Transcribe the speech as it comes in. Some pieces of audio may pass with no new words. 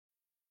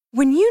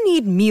When you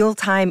need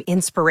mealtime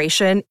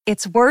inspiration,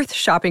 it's worth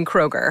shopping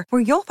Kroger,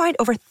 where you'll find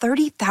over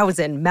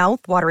 30,000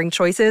 mouth-watering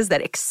choices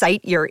that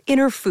excite your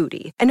inner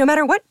foodie. And no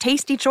matter what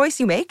tasty choice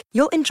you make,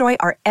 you'll enjoy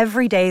our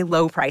everyday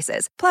low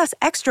prices, plus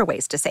extra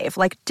ways to save,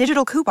 like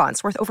digital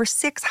coupons worth over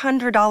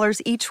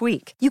 $600 each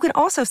week. You can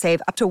also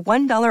save up to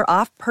 $1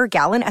 off per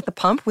gallon at the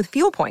pump with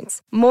fuel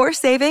points. More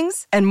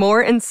savings and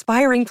more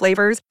inspiring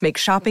flavors make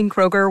shopping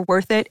Kroger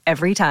worth it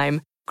every time.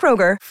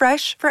 Kroger,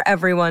 fresh for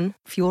everyone.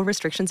 Fuel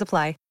restrictions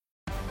apply.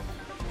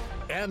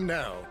 And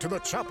now to the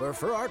chopper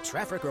for our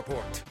traffic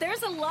report.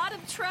 There's a lot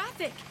of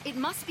traffic. It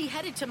must be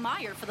headed to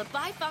Meijer for the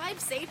Buy 5,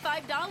 Save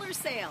 $5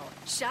 sale.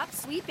 Shop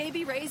Sweet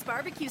Baby Ray's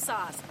barbecue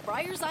sauce,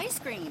 Breyer's ice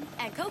cream,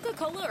 and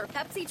Coca-Cola or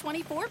Pepsi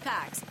 24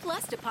 packs,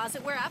 plus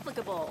deposit where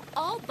applicable.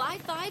 All Buy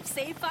 5,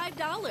 Save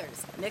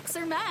 $5. Mix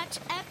or match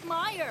at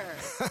Meijer.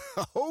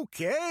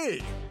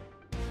 Okay.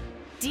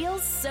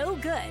 Deals so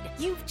good,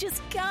 you've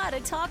just got to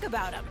talk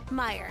about them.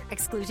 Meijer.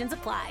 Exclusions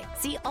apply.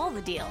 See all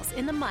the deals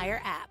in the Meijer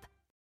app.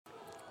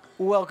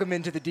 Welcome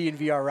into the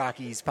DNVR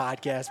Rockies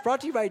podcast, brought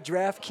to you by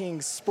DraftKings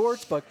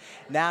Sportsbook.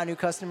 Now, new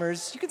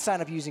customers, you can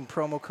sign up using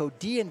promo code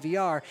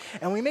DNVR,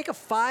 and we make a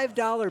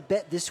 $5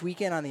 bet this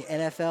weekend on the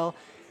NFL.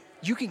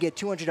 You can get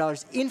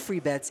 $200 in free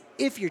bets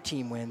if your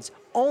team wins,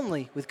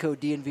 only with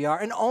code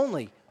DNVR and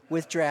only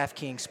with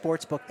DraftKings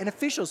Sportsbook, an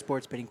official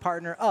sports betting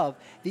partner of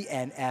the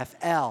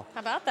NFL. How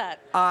about that?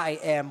 I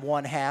am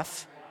one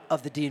half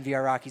of the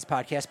DNVR Rockies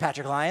podcast,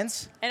 Patrick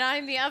Lyons. And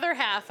I'm the other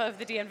half of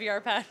the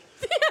DNVR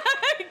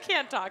I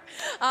can't talk.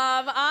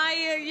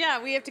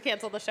 We have to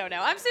cancel the show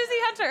now. I'm Susie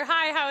Hunter.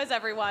 Hi, how is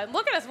everyone?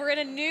 Look at us. We're in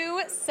a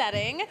new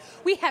setting.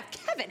 We have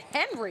Kevin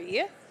Henry.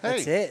 Hey,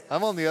 That's it.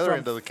 I'm on the other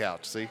end of the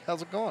couch. See?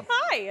 How's it going?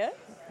 Hi.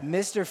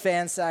 Mr.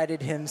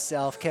 Fansided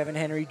himself, Kevin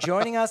Henry,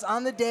 joining us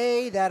on the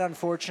day that,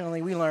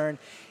 unfortunately, we learned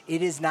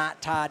it is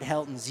not Todd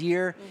Helton's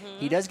year.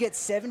 He does get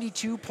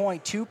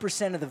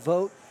 72.2% of the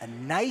vote, a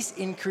nice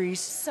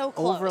increase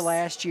over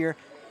last year.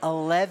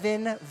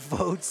 11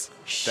 votes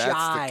shy.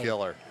 That's the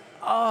killer.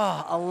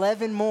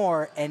 11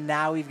 more, and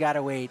now we've got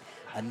to wait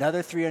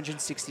another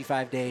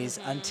 365 days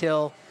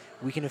until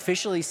we can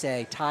officially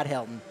say Todd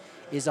Helton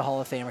is a Hall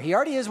of Famer. He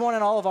already is one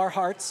in all of our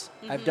hearts.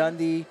 I've done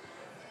the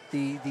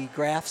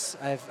graphs.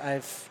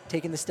 I've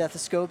taken the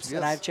stethoscopes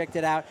and I've checked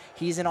it out.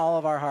 He's in all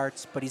of our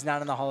hearts, but he's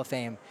not in the Hall of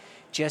Fame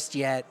just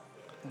yet.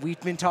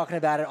 We've been talking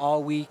about it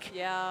all week.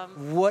 Yeah.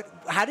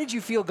 How did you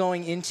feel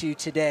going into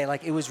today?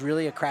 Like, it was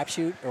really a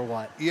crapshoot or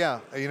what? Yeah,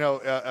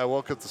 I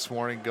woke up this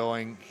morning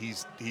going,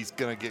 he's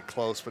going to get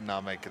close but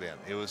not make it in.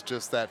 It was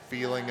just that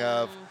feeling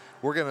of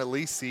we're going to at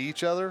least see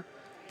each other,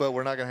 but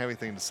we're not going to have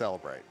anything to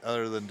celebrate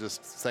other than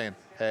just saying,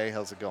 hey,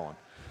 how's it going?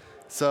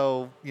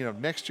 So,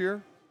 next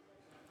year,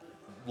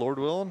 Lord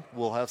willing,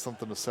 we'll have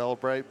something to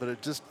celebrate, but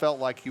it just felt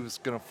like he was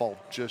going to fall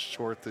just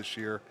short this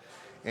year.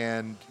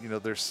 And,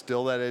 there's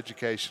still that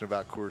education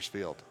about Coors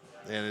Field.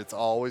 And it's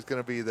always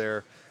going to be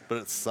there, but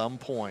at some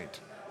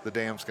point, the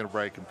dam's going to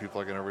break and people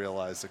are going to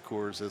realize that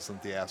Coors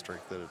isn't the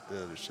asterisk that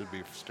it should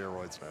be for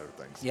steroids and other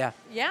things. Yeah.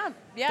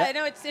 I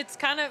know it's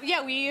kind of,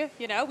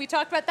 we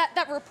talked about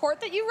that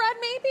report that you read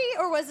maybe,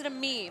 or was it a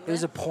meme? It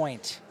was a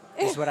point,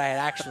 is what I had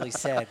actually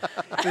said.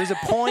 It was a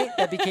point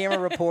that became a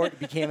report,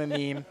 became a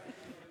meme.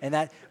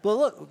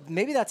 Look,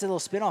 maybe that's a little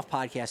spin-off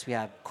podcast we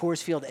have,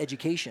 Coors Field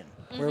Education,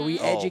 where we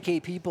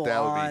educate people that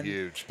would on be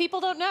huge.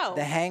 People don't know.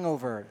 The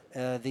hangover,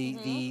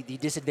 the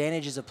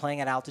disadvantages of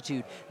playing at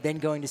altitude, then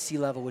going to sea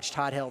level, which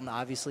Todd Helton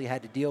obviously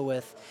had to deal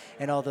with,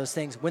 and all those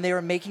things. When they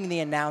were making the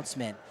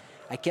announcement,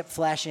 I kept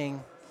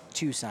flashing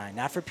Tucson,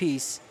 not for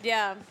peace.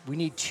 Yeah. We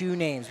need two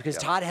names because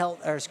Scott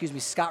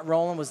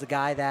Rowland was the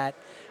guy that,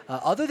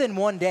 other than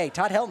one day,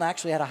 Todd Helton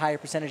actually had a higher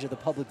percentage of the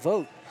public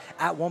vote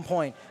at one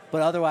point,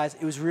 but otherwise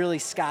it was really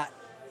Scott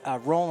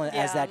Rowland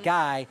as that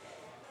guy.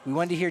 We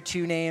wanted to hear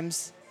two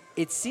names.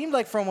 It seemed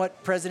like from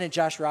what President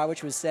Josh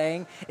Rawitsch was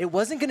saying, it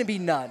wasn't going to be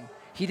none.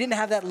 He didn't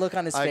have that look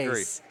on his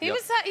face. Agree.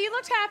 He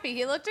looked happy.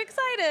 He looked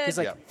excited. He's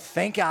like,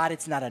 thank God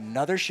it's not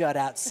another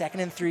shutout,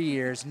 second in 3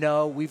 years.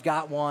 No, we've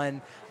got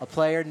one, a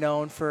player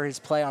known for his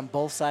play on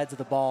both sides of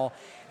the ball.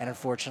 And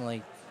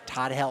unfortunately,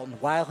 Todd Helton,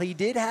 while he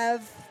did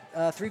have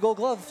 3 Gold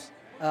Gloves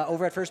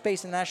over at first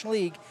base in the National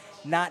League,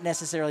 not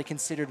necessarily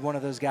considered one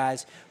of those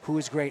guys who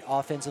was great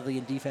offensively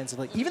and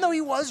defensively. Even though he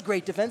was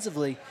great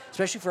defensively,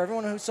 especially for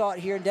everyone who saw it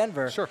here in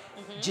Denver,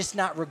 just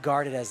not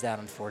regarded as that,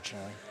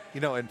 unfortunately.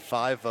 And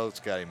 5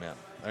 votes got him in.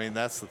 I mean,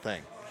 that's the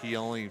thing. He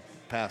only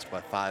passed by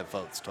 5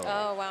 votes total.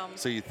 Oh, wow.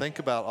 So you think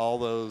about all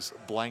those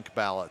blank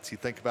ballots. You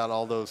think about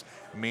all those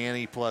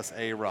Manny plus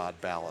A-Rod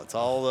ballots,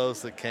 all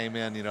those that came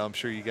in, I'm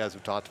sure you guys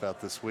have talked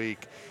about this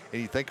week. And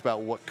you think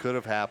about what could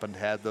have happened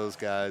had those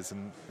guys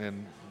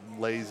and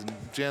ladies and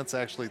gents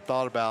actually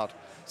thought about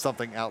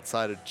something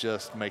outside of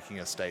just making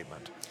a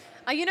statement.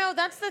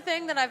 That's the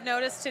thing that I've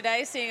noticed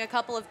today, seeing a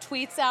couple of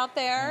tweets out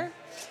there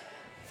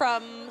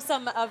from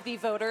some of the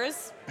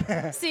voters,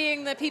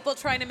 seeing the people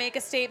trying to make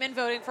a statement,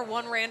 voting for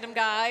one random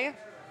guy,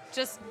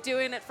 just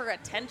doing it for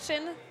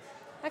attention.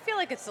 I feel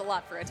like it's a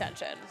lot for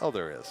attention. Oh,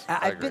 there is.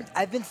 I agree.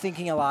 I've been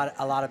thinking a lot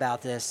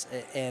about this,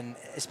 and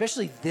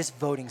especially this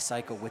voting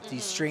cycle with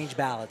these strange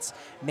ballots,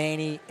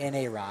 Manny and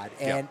A-Rod.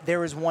 And there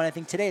was one I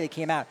think today that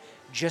came out,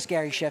 just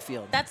Gary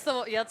Sheffield. That's the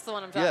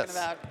one I'm talking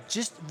about.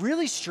 Just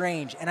really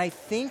strange, and I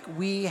think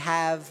we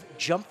have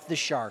jumped the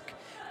shark,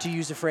 to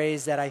use a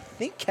phrase that I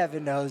think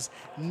Kevin knows.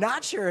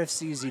 Not sure if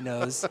Susie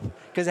knows,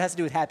 because it has to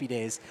do with Happy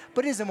Days,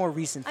 but it is a more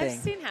recent thing.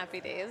 I've seen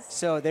Happy Days.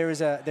 So there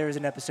was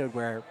an episode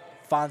where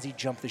Fonzie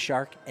jumped the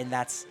shark, and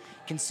that's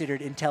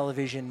considered in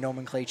television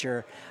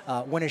nomenclature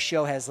when a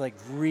show has like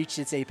reached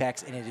its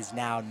apex and it is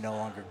now no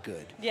longer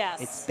good.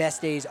 Yes. Its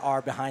best days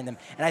are behind them.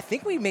 And I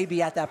think we may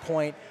be at that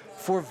point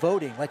for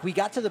voting. Like we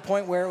got to the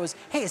point where it was,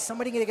 hey, is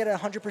somebody going to get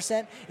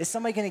 100%? Is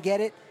somebody going to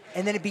get it?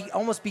 And then it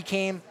almost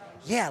became,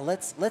 yeah,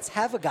 let's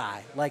have a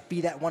guy like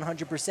be that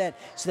 100%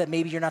 so that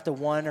maybe you're not the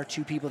one or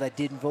two people that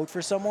didn't vote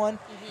for someone.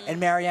 And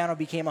Mariano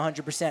became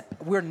 100%.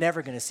 We're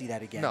never going to see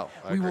that again. No,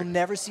 I we agree. will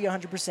never see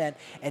 100%.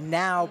 And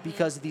now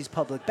because of these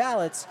public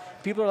ballots,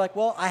 people are like,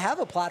 well, I have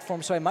a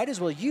platform, so I might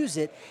as well use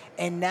it.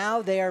 And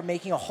now they are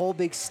making a whole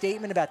big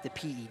statement about the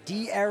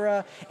PED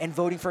era and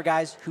voting for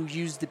guys who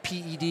used the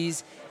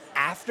PEDs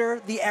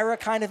after the era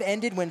kind of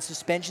ended when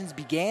suspensions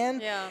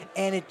began. Yeah.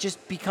 And it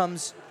just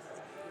becomes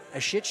a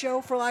shit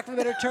show, for lack of a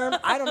better term.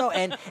 I don't know.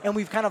 And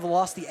we've kind of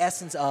lost the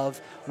essence of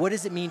what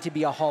does it mean to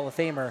be a Hall of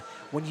Famer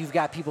when you've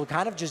got people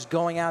kind of just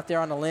going out there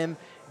on a limb,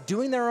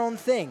 doing their own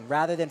thing,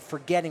 rather than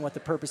forgetting what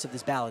the purpose of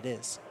this ballot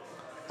is.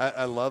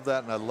 I love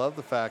that, and I love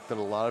the fact that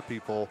a lot of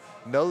people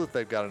know that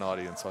they've got an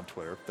audience on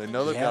Twitter. They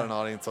know they've got an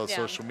audience on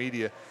social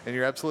media, and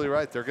you're absolutely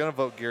right. They're going to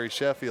vote Gary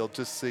Sheffield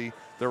just to see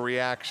the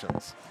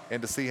reactions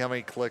and to see how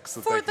many clicks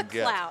that they can get. For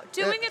the clout.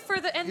 Doing it for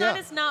the, and that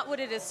is not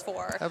what it is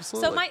for.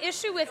 Absolutely. So my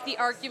issue with the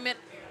argument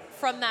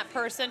from that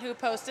person who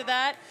posted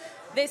that,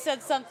 they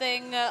said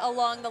something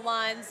along the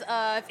lines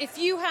of,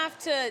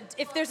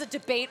 if there's a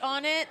debate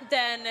on it,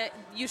 then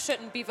you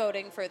shouldn't be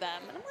voting for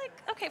them. And I'm like,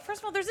 okay, first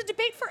of all, there's a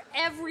debate for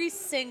every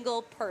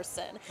single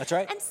person. That's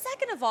right. And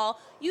second of all,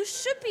 you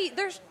should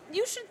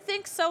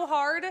think so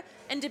hard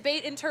and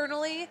debate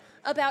internally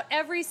about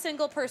every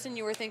single person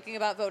you were thinking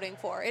about voting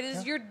for. It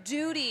is your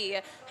duty,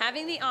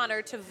 having the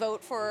honor, to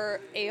vote for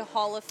a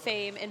Hall of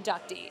Fame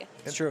inductee.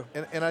 It's true.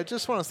 And I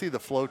just want to see the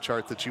flow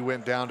chart that you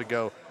went down to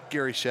go,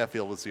 Gary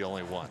Sheffield was the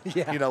only one.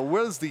 Yeah. You know,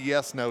 what does the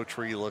yes-no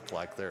tree look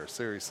like there?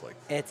 Seriously.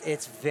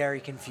 It's very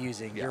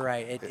confusing. Yeah. You're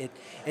right.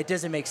 It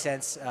doesn't make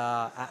sense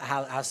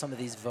how some of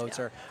these votes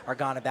are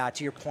gone about.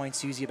 To your point,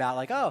 Susie, about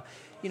like, oh,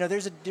 you know,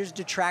 there's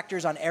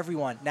detractors on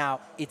everyone.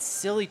 Now, it's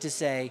silly to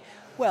say,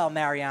 well,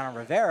 Mariano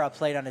Rivera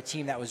played on a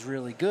team that was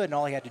really good, and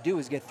all he had to do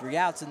was get 3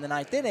 outs in the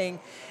 9th inning,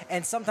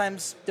 and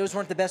sometimes those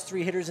weren't the best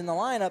 3 hitters in the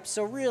lineup,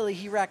 so really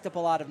he racked up a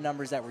lot of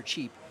numbers that were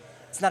cheap.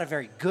 It's not a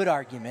very good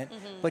argument,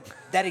 but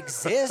that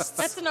exists.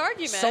 That's an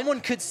argument.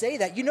 Someone could say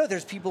that. You know,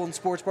 there's people in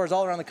sports bars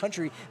all around the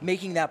country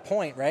making that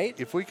point, right?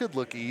 If we could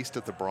look east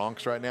at the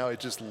Bronx right now,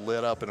 it just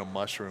lit up in a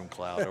mushroom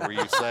cloud over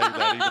you saying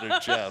that even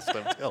in jest,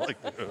 I'm telling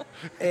you.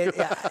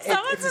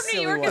 Someone from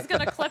New York is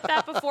going to clip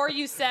that before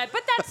you said,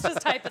 but that's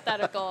just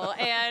hypothetical,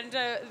 and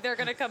they're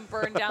going to come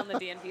burn down the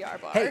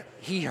DNVR bar. Hey,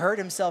 he hurt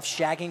himself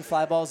shagging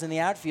fly balls in the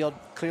outfield.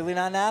 Clearly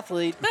not an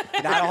athlete,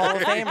 not a Hall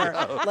of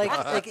Famer.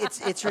 Like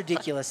it's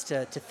ridiculous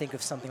to think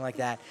of something like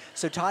that.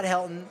 So Todd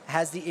Helton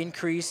has the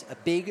increase, a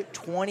big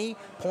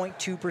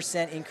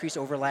 20.2% increase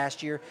over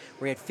last year,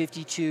 where he had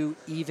 52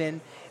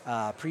 even.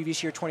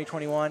 Previous year,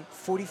 2021,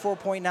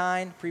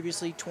 44.9,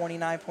 previously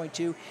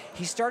 29.2.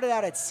 He started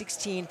out at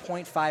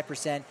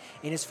 16.5%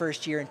 in his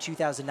first year in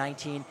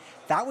 2019.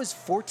 That was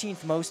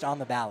 14th most on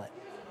the ballot.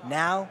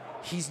 Now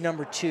he's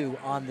number 2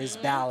 on this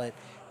ballot,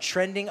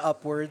 trending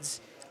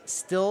upwards,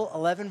 still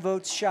 11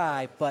 votes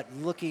shy, but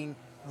looking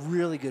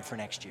really good for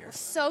next year.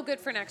 So good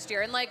for next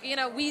year. And like, you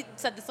know, we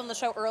said this on the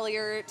show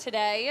earlier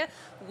today.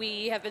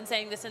 We have been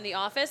saying this in the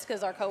office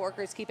because our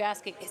coworkers keep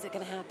asking, is it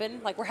going to happen?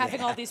 Like, we're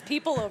having all these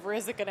people over.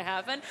 Is it going to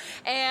happen?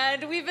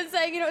 And we've been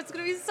saying, you know, it's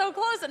going to be so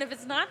close. And if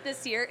it's not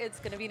this year, it's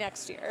going to be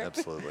next year.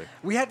 Absolutely.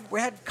 We're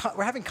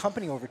having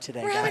company over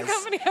today, We're guys.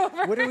 having company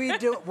over. What are we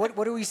doing?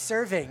 What are we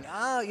serving?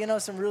 Oh, you know,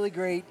 some really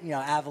great, you know,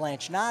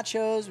 Avalanche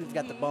nachos. We've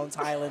got the Bones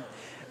Highland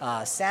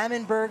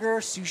salmon burger,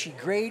 sushi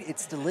great.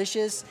 It's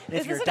delicious. And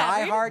if Is you're this a an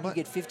ad diehard, read?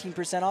 you get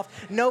 15%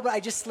 off. No, but I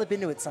just slip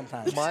into it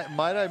sometimes.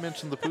 Might I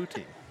mention the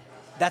poutine?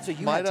 That's what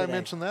you had Might I today.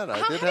 mention that? I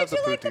How did did have the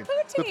you poutine. like the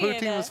poutine? The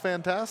poutine was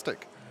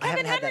fantastic. I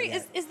haven't Kevin had that Henry,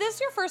 yet. is this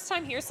your first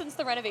time here since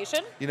the renovation?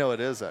 You know, it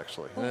is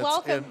actually. And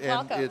Welcome, and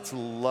welcome. it's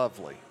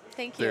lovely.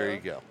 Thank you. There you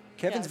go.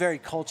 Kevin's Yes. very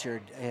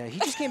cultured. He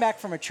just came back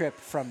from a trip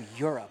from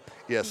Europe.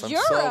 Yes, I'm so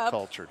Europe?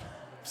 cultured.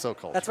 So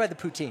cultured. That's why the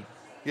poutine.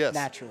 Yes.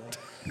 Naturally.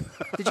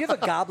 Did you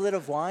have a goblet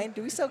of wine?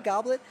 Do we sell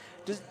goblet?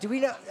 Do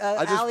we know?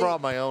 I just Allie, brought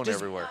my own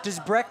everywhere. Does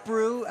Breck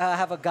Brew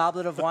have a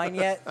goblet of wine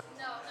yet? Do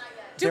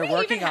They're we even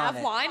working on have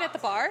it. wine at the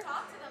bar?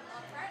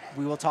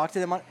 We will talk to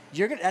them on.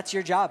 That's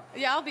your job.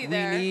 Yeah, I'll be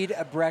there. We need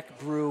a Breck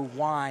Brew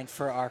wine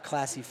for our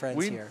classy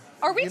friends here.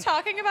 Are we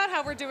talking about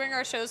how we're doing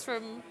our shows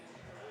from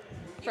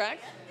Breck?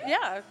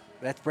 Yeah.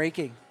 That's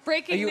breaking.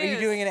 Breaking Are you news.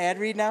 doing an ad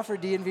read now for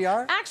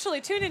DNVR?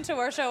 Actually, tune into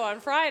our show on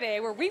Friday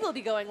where we will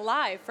be going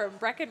live from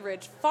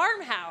Breckenridge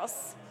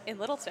Farmhouse in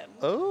Littleton.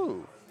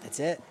 Oh, That's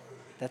it.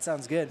 That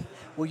sounds good.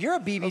 Well, you're a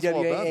That's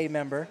well BBWAA done.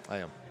 member. I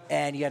am.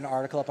 And you got an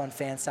article up on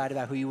Fanside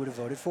about who you would have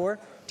voted for.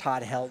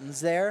 Todd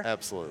Helton's there.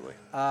 Absolutely.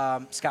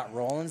 Scott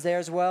Rowland's there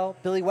as well.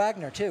 Billy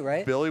Wagner, too,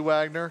 right? Billy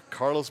Wagner,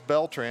 Carlos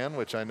Beltran,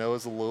 which I know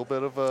is a little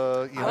bit of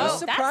a, I was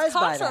surprised that's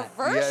by that.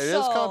 controversial. Yeah, it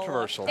is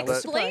controversial. That-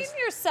 Explain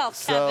yourself,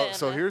 So, Kevin.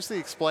 so here's the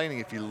explaining.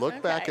 If you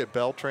look back Okay. at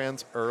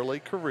Beltran's early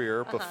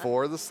career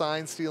before the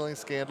sign stealing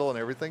scandal and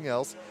everything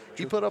else,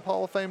 he put up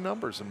Hall of Fame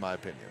numbers, in my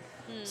opinion.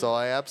 So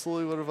I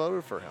absolutely would have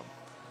voted for him.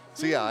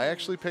 So yeah, I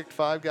actually picked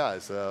 5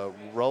 guys: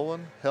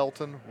 Rowland,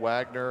 Helton,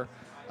 Wagner,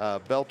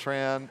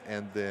 Beltran,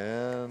 and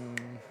then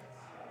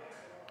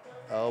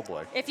oh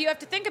boy. If you have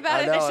to think about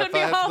I it, know, it if shouldn't be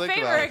I a have to Hall of think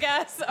Famer, about I it.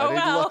 guess. I Oh, need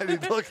well. To, I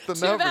need to look at the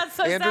Too number. bad,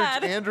 so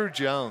sad. Andrew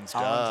Jones. Duh.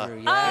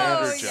 Andrew, yeah. Oh,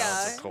 Andrew Jones,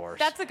 yeah. of course.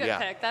 That's a good Yeah,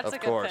 pick. That's of a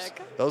good course.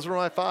 pick. Those were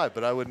my 5,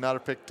 but I would not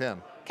have picked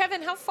 10.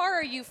 Kevin, how far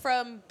are you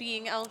from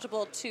being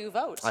eligible to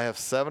vote? I have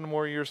 7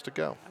 more years to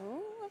go.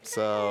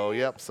 So,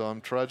 yep, so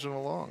I'm trudging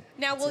along.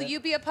 Now, will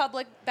you be a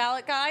public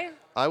ballot guy?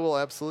 I will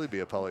absolutely be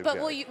a public But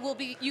guy. will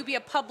you be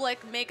a public,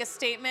 make a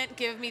statement,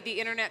 give me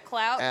the internet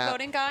clout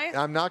voting guy?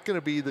 I'm not going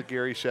to be the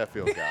Gary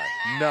Sheffield guy.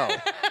 No.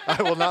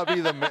 I will not be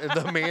the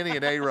Manny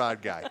and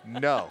A-Rod guy.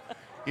 No.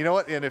 You know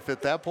what? And if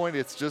at that point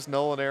it's just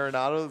Nolan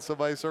Arenado that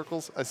somebody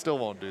circles, I still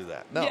won't do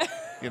that. No.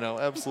 Yeah.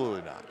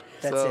 Absolutely not.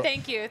 That's so, it.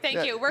 Thank you.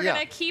 Yeah, We're yeah.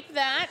 going to keep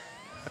that.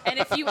 And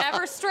if you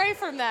ever stray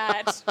from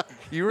that,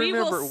 You we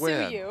remember will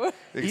when. sue you.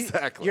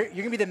 Exactly. You're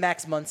going to be the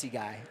Max Muncy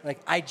guy. Like,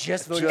 I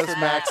just voted Just for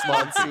Max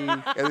Max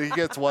Muncy. And he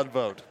gets 1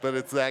 vote, but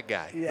it's that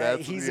guy. Yeah,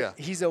 That's,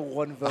 he's a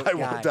one-vote I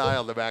guy. will die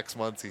on the Max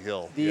Muncy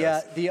hill. The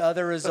yes. the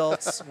other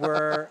results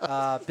were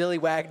Billy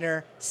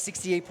Wagner,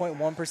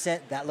 68.1%.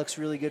 That looks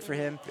really good for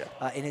him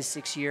in his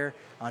 6th year.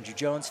 Andrew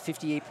Jones,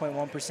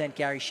 58.1%.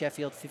 Gary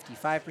Sheffield,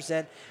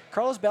 55%.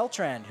 Carlos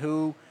Beltran,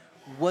 who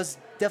was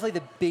definitely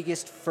the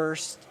biggest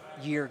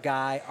first-year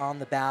guy on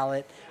the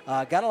ballot,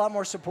 got a lot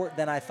more support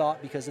than I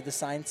thought because of the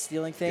sign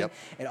stealing thing. Yep.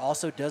 It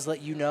also does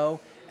let you know.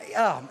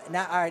 Now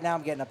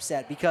I'm getting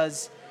upset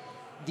because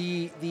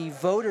the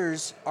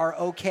voters are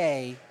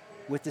okay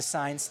with the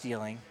sign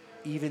stealing,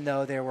 even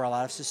though there were a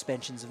lot of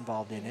suspensions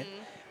involved in it.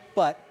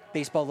 But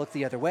baseball looked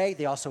the other way.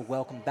 They also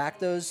welcomed back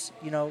those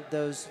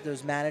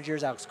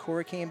managers. Alex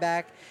Cora came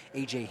back,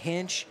 AJ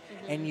Hinch,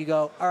 and you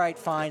go, all right,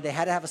 fine. They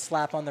had to have a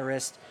slap on the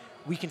wrist.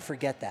 We can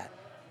forget that.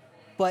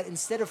 But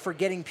instead of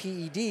forgetting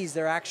PEDs,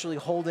 they're actually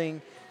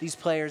holding these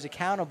players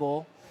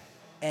accountable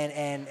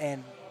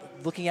and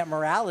looking at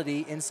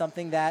morality in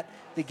something that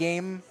the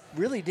game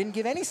really didn't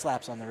give any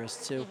slaps on the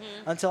wrist to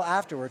until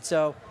afterwards.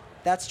 So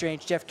that's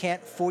strange. Jeff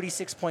Kent,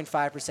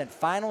 46.5%,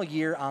 final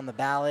year on the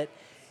ballot.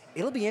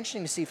 It'll be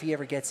interesting to see if he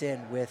ever gets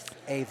in with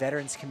a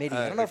veterans committee.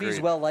 I don't know if he's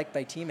Agreed. well liked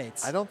by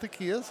teammates. I don't think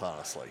he is,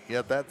 honestly.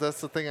 Yeah,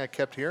 that's the thing I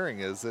kept hearing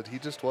is that he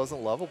just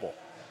wasn't lovable.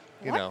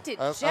 You What know, did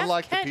un- Jeff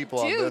unlike Kent the people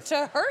on do this.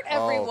 to hurt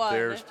everyone? Oh,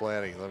 there's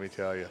plenty. Let me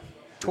tell you.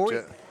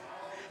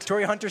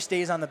 Torrey Hunter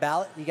stays on the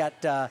ballot. He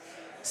got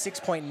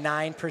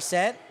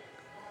 6.9%.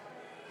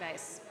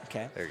 Nice.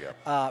 Okay. There you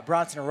go.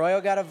 Bronson Arroyo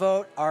got a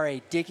vote.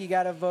 R.A. Dickey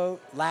got a vote.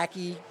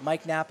 Lackey,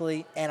 Mike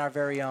Napoli, and our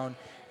very own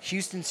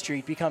Houston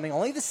Street becoming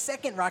only the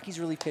second Rockies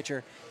relief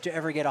pitcher to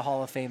ever get a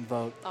Hall of Fame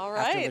vote All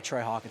after right.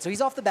 LaTroy Hawkins. So he's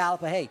off the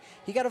ballot, but hey,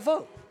 he got a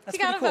vote. That's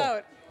He got a pretty cool.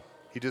 vote.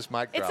 He just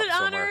might It's drop an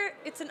somewhere. honor.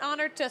 It's an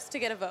honor just to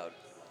get a vote.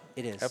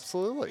 It is.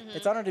 Absolutely.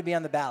 It's honored to be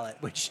on the ballot,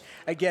 which,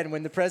 again,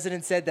 when the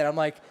president said that, I'm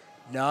like,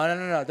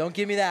 no, don't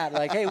give me that.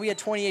 Like, hey, we had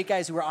 28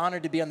 guys who were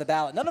honored to be on the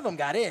ballot. None of them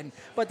got in,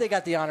 but they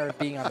got the honor of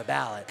being on the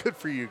ballot. Good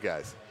for you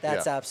guys.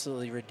 That's yeah.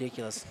 absolutely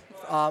ridiculous.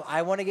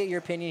 I want to get your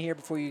opinion here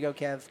before you go,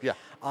 Kev. Yeah.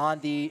 On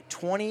the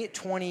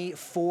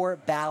 2024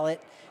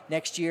 ballot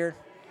next year,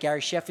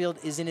 Gary Sheffield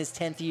is in his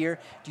 10th year.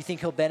 Do you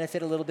think he'll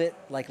benefit a little bit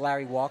like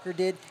Larry Walker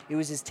did? It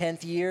was his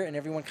 10th year, and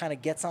everyone kind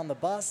of gets on the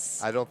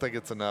bus. I don't think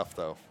it's enough,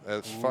 though.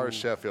 As far as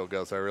Sheffield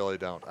goes, I really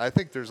don't. I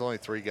think there's only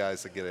 3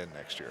 guys that get in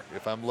next year.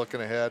 If I'm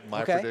looking ahead,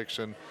 my Okay.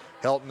 prediction,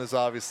 Helton is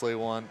obviously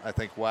one. I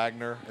think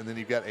Wagner, and then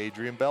you've got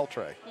Adrian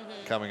Beltre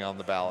coming on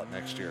the ballot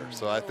next year.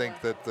 So I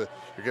think that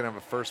you're going to have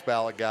a first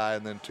ballot guy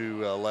and then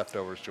 2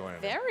 leftovers joining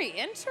him. Very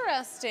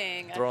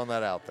interesting. Throwing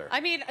that out there.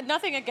 I mean,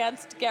 nothing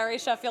against Gary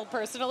Sheffield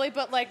personally,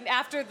 but like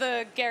after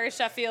the Gary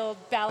Sheffield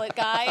ballot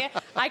guy,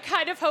 I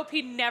kind of hope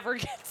he never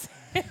gets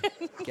in.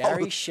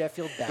 Gary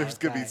Sheffield ballot There's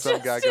going to be guy. some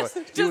guy going,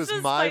 just it was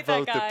to my spite that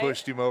vote that guy."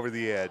 pushed him over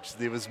the edge.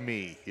 It was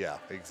me. Yeah,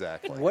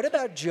 exactly. What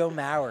about Joe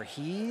Mauer?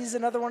 He's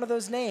another one of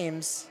those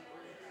names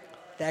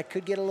that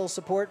could get a little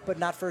support, but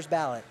not first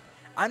ballot.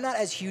 I'm not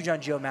as huge on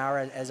Joe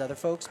Mauer as other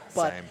folks,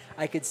 but Same.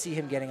 I could see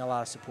him getting a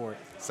lot of support.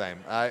 Same.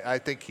 I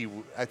think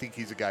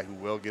he's a guy who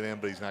will get in,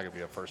 but he's not going to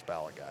be a first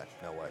ballot guy.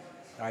 No way.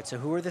 All right, so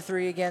who are the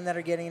 3 again that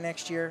are getting in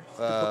next year?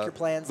 Book your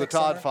plans. The next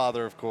Todd summer?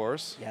 father, of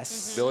course.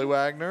 Yes. Billy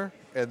Wagner,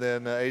 and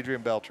then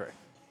Adrian Beltre.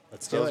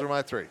 Let's do Those it. are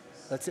my 3.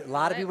 A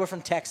lot of people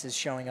from Texas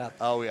showing up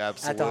Oh, yeah,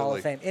 absolutely. at the Hall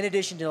of Fame, in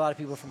addition to a lot of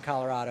people from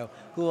Colorado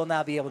who will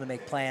now be able to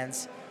make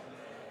plans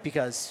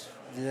because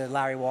the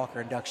Larry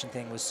Walker induction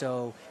thing was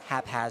so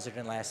haphazard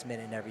and last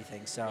minute and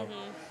everything. So,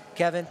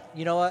 Kevin,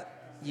 you know what?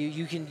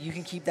 You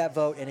can keep that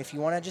vote, and if you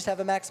want to just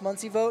have a Max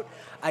Muncy vote,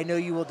 I know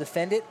you will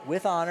defend it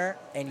with honor,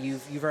 and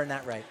you've earned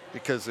that right.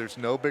 Because there's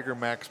no bigger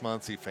Max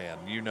Muncy fan,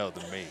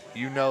 than me.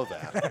 You know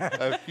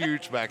that. A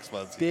huge Max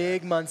Muncy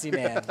Big fan. Muncy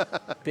man.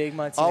 Big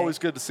Muncy Always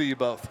man. good to see you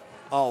both.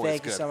 Always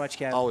Thank good. you so much,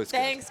 Kevin. Always good.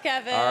 Thanks,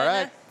 Kevin. All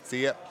right.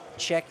 See ya.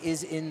 Check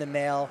is in the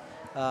mail.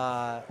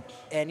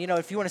 And,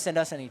 if you want to send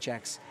us any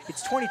checks,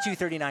 it's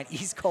 2239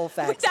 East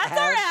Colfax. That's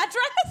our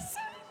address?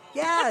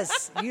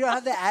 Yes. You don't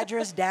have the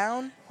address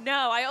down?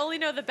 No, I only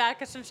know the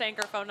Backus and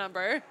Shanker phone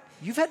number.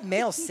 You've had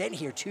mail sent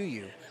here to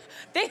you.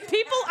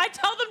 I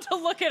tell them to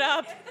look it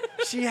up.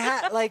 She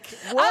had, what? I'm like,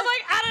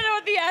 I don't know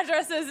what the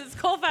address is. It's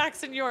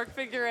Colfax and York.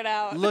 Figure it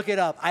out. Look it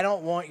up. I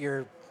don't want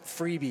your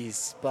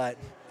freebies, but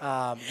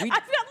I've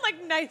got,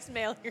 nice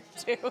mail here,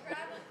 too.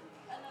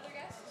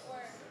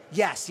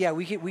 Yes, yeah,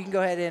 we can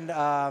go ahead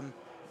and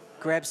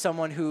grab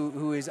someone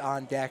who is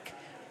on deck.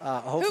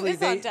 Hopefully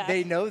on deck?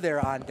 they know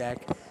they're on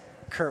deck.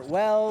 Kurt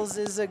Wells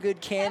is a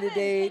good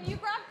candidate. Can you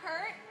grab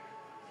Kurt?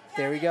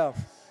 There we go.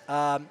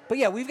 But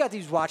yeah, we've got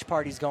these watch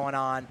parties going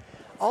on.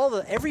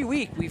 Every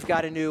week we've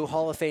got a new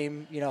Hall of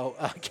Fame,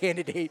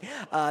 candidate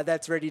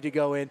that's ready to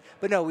go in.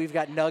 But no, we've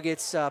got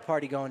Nuggets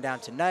party going down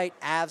tonight.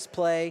 Avs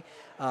play.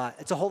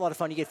 It's a whole lot of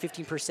fun. You get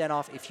 15%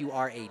 off if you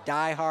are a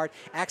diehard.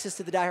 Access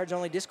to the Diehards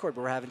Only Discord,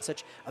 where we're having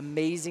such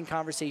amazing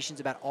conversations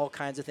about all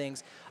kinds of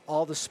things,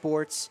 all the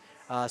sports.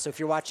 So if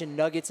you're watching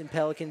Nuggets and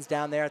Pelicans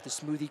down there at the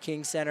Smoothie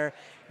King Center,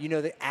 you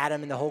know that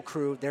Adam and the whole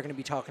crew, they're going to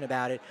be talking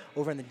about it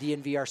over on the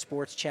DNVR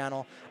Sports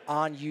channel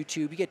on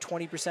YouTube. You get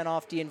 20%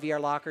 off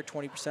DNVR Locker,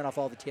 20% off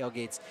all the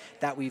tailgates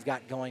that we've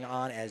got going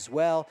on as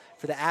well.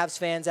 For the Avs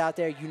fans out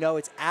there,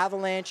 it's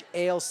Avalanche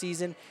Ale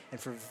season, and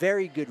for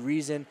very good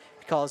reason,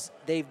 because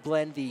they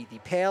blend the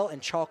pale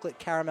and chocolate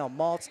caramel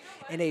malts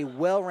in a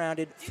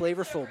well-rounded,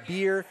 flavorful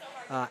beer.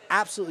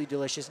 Absolutely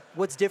delicious.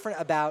 What's different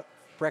about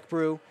Breck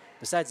Brew,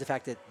 besides the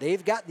fact that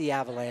they've got the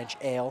Avalanche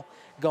Ale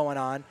going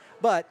on,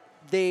 but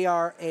they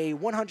are a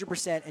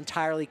 100%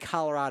 entirely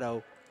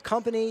Colorado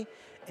company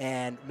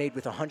and made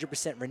with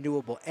 100%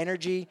 renewable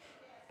energy.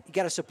 You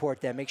got to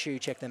support them. Make sure you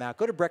check them out.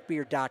 Go to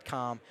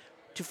breckbeer.com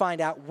to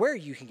find out where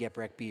you can get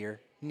Breck Beer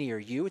near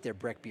you at their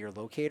Breck Beer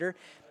locator.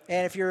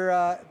 And if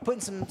you're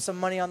putting some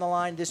money on the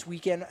line this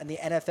weekend, and the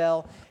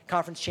NFL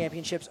Conference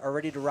Championships are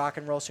ready to rock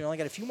and roll, so you only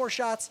got a few more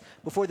shots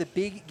before the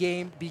big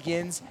game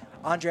begins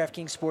on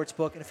DraftKings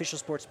Sportsbook, an official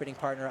sports betting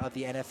partner of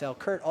the NFL.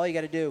 Kurt, all you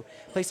got to do,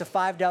 place a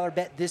 $5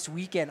 bet this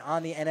weekend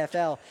on the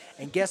NFL,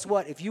 and guess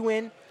what? If you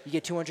win, you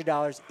get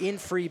 $200 in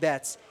free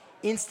bets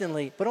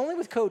instantly, but only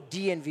with code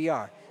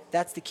DNVR.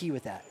 That's the key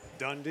with that.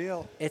 Done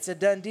deal. It's a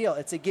done deal.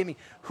 It's a gimme.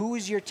 Who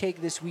is your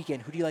take this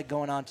weekend? Who do you like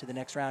going on to the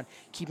next round?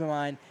 Keep in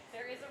mind,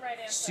 There is a right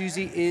answer.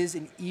 Susie is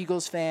an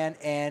Eagles fan,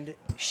 and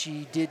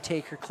she did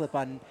take her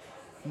clip-on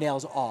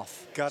nails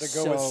off. Got to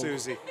go with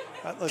Susie.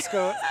 Let's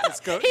go.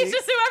 He's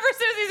just whoever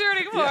Susie's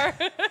rooting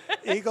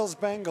for. Eagles,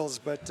 Bengals.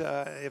 But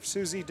if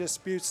Susie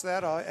disputes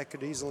that, I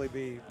could easily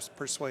be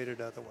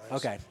persuaded otherwise.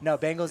 Okay. No,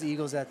 Bengals,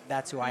 Eagles,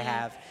 that's who I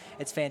have.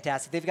 It's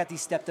fantastic. They've got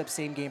these stepped-up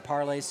same-game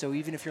parlays, so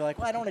even if you're like,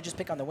 well, I don't want to just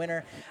pick on the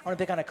winner, I want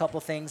to pick on a couple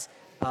things,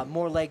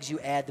 more legs you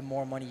add, the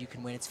more money you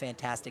can win. It's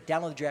fantastic.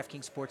 Download the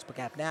DraftKings Sportsbook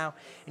app now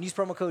and use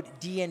promo code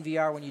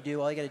DNVR when you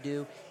do. All you got to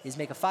do is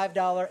make a $5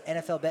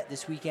 NFL bet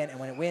this weekend, and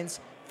when it wins,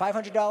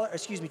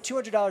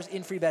 $200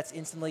 in free bets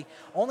instantly,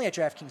 only at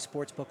DraftKings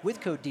Sportsbook with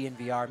code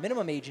DNVR.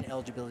 Minimum age and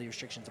eligibility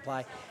restrictions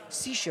apply.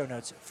 See show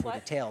notes for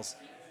details.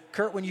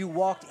 Kurt, when you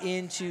walked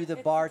into the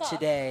bar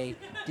today,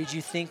 did you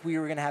think we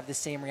were going to have the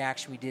same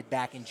reaction we did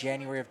back in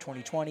January of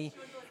 2020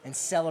 and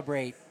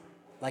celebrate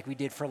like we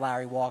did for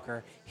Larry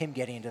Walker, him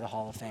getting into the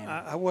Hall of Fame?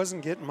 I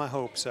wasn't getting my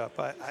hopes up.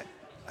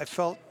 I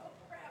felt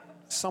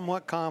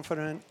somewhat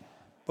confident,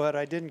 but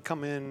I didn't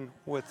come in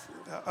with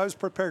 – I was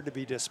prepared to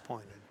be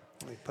disappointed.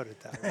 Let me put it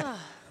that way.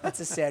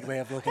 That's a sad way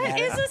of looking That at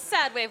it. is a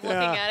sad way of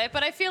looking at it,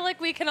 but I feel like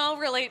we can all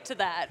relate to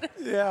that.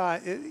 Yeah,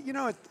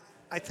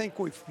 I think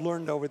we've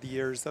learned over the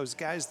years, those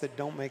guys that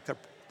don't make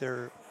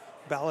their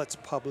ballots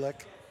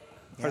public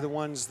are the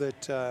ones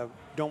that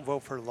don't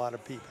vote for a lot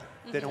of people.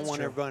 They don't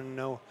want everyone to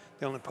know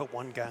they only put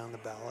one guy on the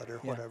ballot or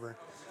whatever.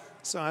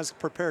 So I was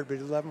prepared, but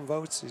 11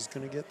 votes, he's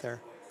going to get there.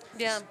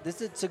 Yeah.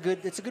 It's a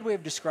good way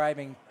of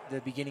describing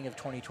the beginning of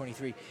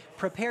 2023.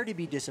 Prepare to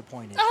be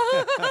disappointed.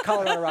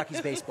 Colorado Rockies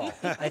baseball.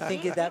 I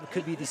think that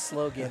could be the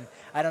slogan.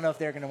 I don't know if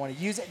they're going to want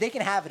to use it. They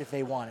can have it if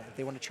they want it. If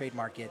they want to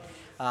trademark it,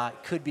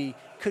 could be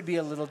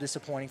a little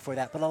disappointing for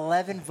that. But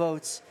 11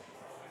 votes,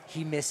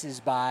 he misses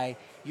by.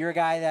 You're a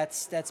guy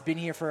that's been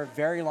here for a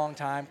very long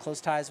time, close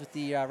ties with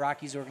the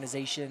Rockies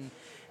organization.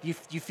 You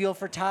feel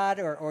for Todd,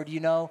 or do you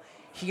know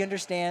he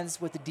understands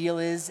what the deal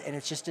is, and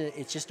it's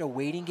just a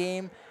waiting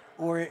game,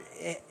 or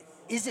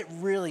is it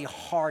really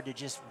hard to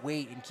just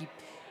wait and keep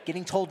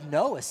getting told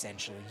no,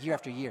 essentially, year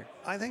after year?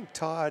 I think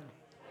Todd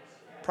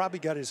probably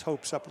got his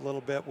hopes up a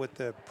little bit with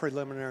the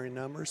preliminary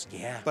numbers.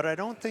 Yeah. But I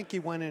don't think he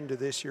went into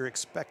this year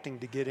expecting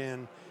to get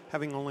in,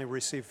 having only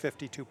received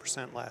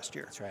 52% last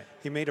year. That's right.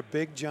 He made a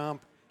big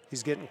jump.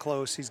 He's getting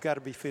close. He's got to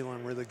be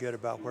feeling really good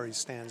about where he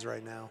stands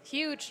right now.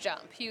 Huge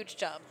jump, huge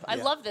jump. I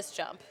Yeah. love this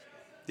jump.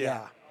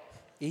 Yeah.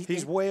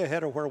 He's way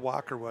ahead of where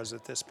Walker was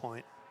at this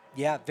point.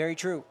 Yeah, very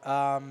true.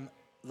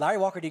 Larry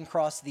Walker didn't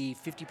cross the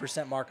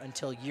 50% mark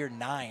until year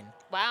 9.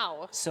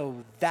 Wow.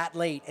 So that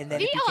late, and then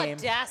The it became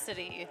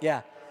audacity.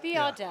 yeah. The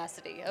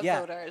audacity of Yeah,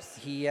 voters.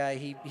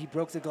 he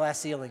broke the glass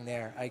ceiling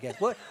there, I guess.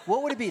 What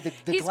would it be? The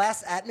He's-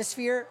 glass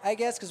atmosphere, I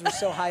guess, because we're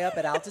so high up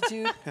at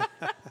altitude.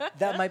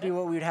 That might be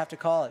what we would have to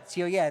call it.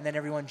 So yeah, and then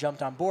everyone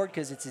jumped on board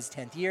because it's his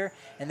 10th year,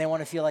 and they want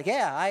to feel like,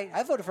 yeah,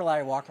 I voted for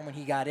Larry Walker when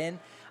he got in.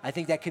 I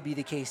think that could be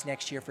the case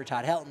next year for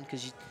Todd Helton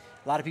because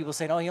a lot of people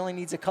saying, oh, he only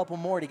needs a couple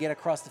more to get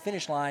across the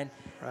finish line.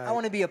 Right. I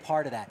want to be a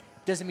part of that.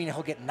 Doesn't mean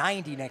he'll get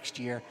 90 next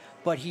year,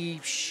 but he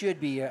should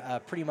be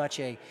pretty much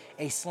a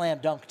slam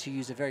dunk, to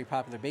use a very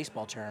popular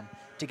baseball term,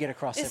 to get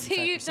across 75%. Is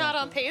he not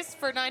on pace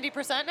for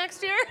 90%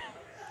 next year?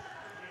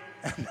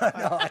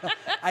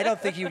 I don't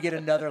think he would get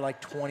another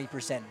like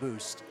 20%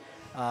 boost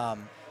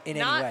in any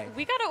way.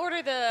 We got to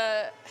order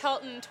the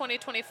Helton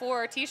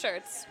 2024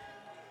 T-shirts.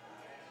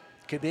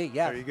 Could be,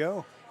 yeah. There you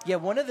go. Yeah,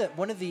 one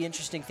of the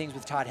interesting things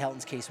with Todd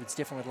Helton's case, what's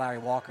different with Larry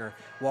Walker,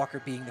 Walker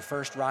being the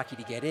first Rocky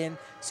to get in,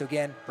 so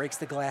again, breaks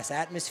the glass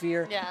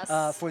atmosphere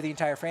Yes. for the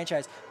entire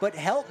franchise. But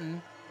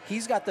Helton,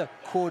 he's got the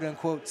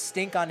quote-unquote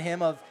stink on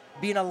him of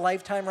being a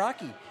lifetime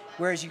Rocky.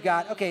 Whereas you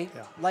got,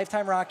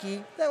 lifetime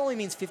Rocky, that only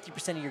means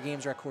 50% of your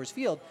games are at Coors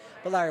Field.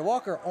 But Larry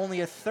Walker,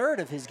 only a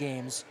third of his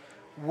games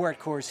were at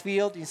Coors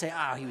Field. You can say,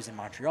 he was in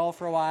Montreal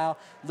for a while,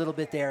 a little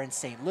bit there in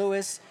St.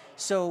 Louis.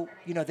 So,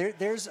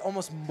 there's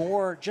almost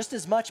more, just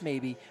as much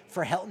maybe,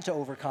 for Helton to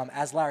overcome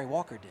as Larry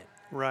Walker did.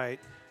 Right.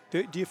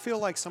 Do you feel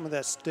like some of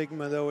that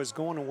stigma, though, is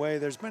going away?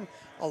 There's been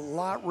a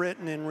lot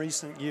written in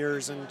recent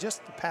years and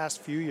just the past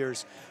few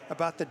years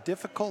about the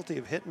difficulty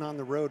of hitting on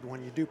the road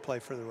when you do play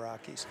for the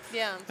Rockies.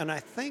 Yeah. And I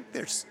think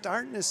they're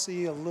starting to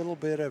see a little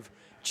bit of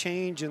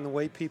change in the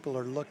way people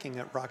are looking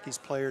at Rockies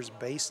players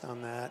based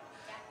on that.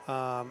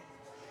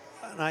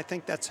 And I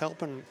think that's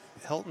helping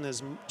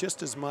Helton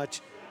just as much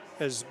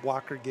as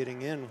Walker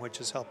getting in, which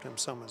has helped him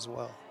some as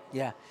well.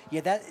 Yeah,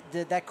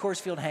 that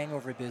Coors Field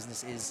hangover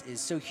business is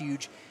so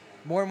huge.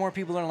 More and more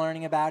people are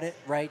learning about it,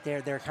 right?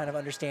 They're kind of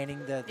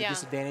understanding the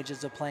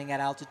disadvantages of playing at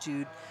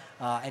altitude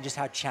and just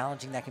how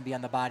challenging that can be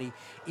on the body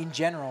in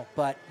general.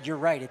 But you're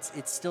right,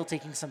 it's still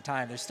taking some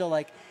time. They're still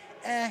like,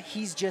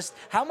 he's just.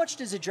 How much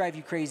does it drive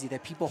you crazy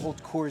that people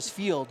hold Coors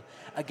Field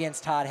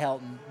against Todd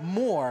Helton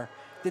more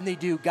than they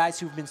do guys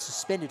who've been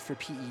suspended for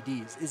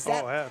PEDs? Is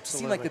that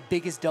seem like the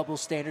biggest double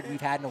standard we've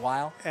had in a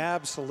while?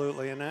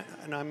 Absolutely, and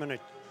I'm going to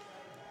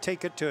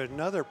take it to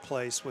another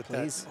place with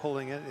Please. that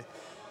holding it.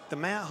 The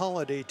Matt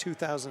Holliday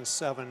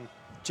 2007,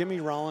 Jimmy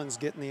Rollins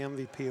getting the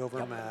MVP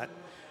over Matt.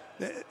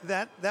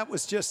 That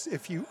was just,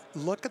 if you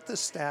look at the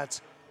stats,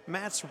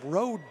 Matt's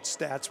road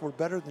stats were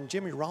better than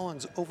Jimmy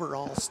Rollins'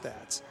 overall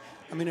stats.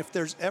 I mean, if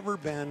there's ever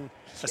been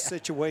a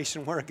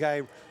situation where a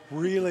guy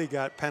really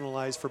got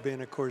penalized for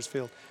being at Coors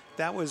Field,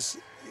 that was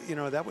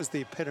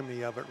the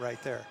epitome of it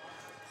right there.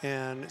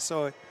 And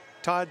so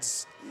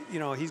Todd's,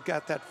 he's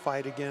got that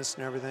fight against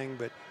and everything,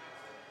 but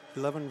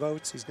 11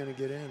 votes, he's going to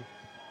get in.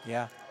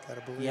 Yeah.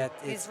 Gotta believe. Yeah,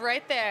 He's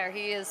right there.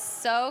 He is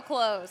so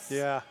close.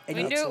 Yeah. And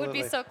We knew it would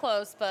be absolutely. so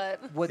close, but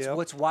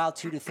What's wild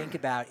too to think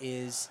about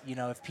is,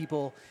 if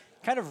people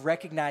kind of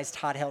recognize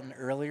Todd Helton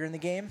earlier in the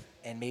game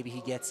and maybe he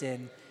gets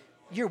in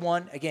year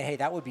 1, again, hey,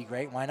 that would be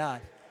great, why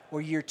not?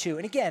 Or year 2.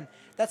 And again,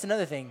 that's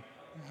another thing.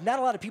 Not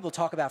a lot of people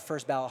talk about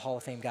first ballot Hall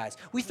of Fame guys.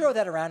 We throw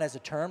that around as a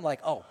term like,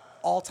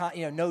 all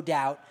time, no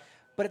doubt.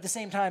 But at the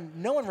same time,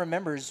 no one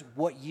remembers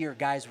what year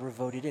guys were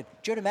voted in.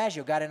 Joe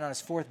DiMaggio got in on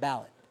his 4th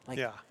ballot. Like,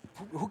 Yeah.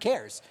 who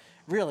cares?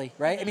 Really,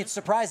 right? I mean, it's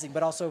surprising,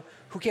 but also,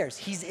 who cares?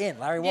 He's in.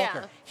 Larry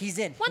Walker, he's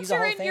in. Once He's a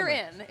you're Hall in, of you're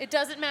Famer. in. It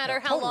doesn't matter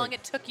how totally. long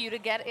it took you to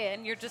get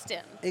in. You're just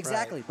in.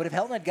 Exactly. But if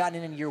Helton had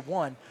gotten in year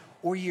 1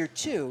 or year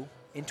 2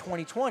 in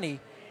 2020,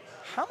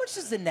 how much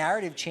does the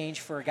narrative change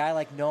for a guy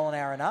like Nolan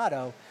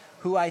Arenado,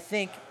 who I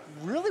think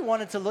really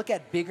wanted to look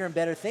at bigger and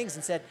better things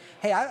and said,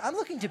 hey, I'm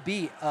looking to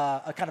be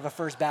a kind of a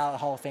first ballot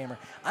Hall of Famer.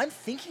 I'm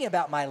thinking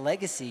about my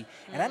legacy,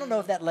 and I don't know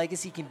if that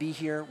legacy can be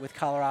here with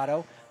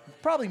Colorado,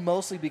 probably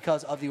mostly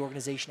because of the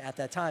organization at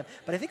that time.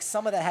 But I think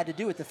some of that had to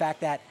do with the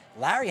fact that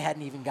Larry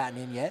hadn't even gotten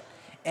in yet,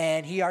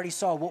 and he already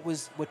saw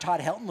what Todd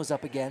Helton was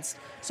up against.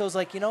 So it was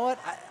like, you know what?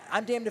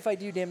 I'm damned if I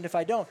do, damned if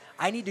I don't.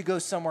 I need to go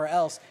somewhere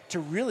else to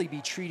really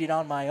be treated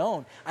on my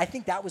own. I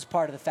think that was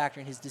part of the factor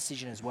in his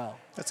decision as well.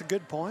 That's a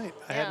good point.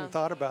 I Yeah. hadn't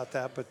thought about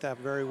that, but that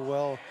very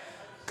well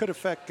could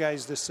affect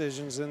guys'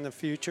 decisions in the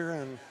future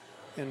and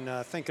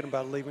in thinking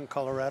about leaving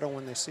Colorado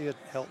when they see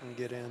Helton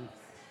get in.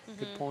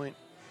 Good point.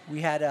 We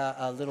had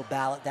a little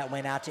ballot that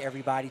went out to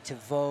everybody to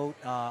vote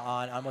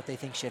on what they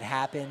think should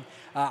happen.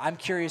 I'm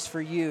curious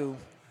for you,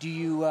 Do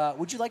you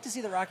would you like to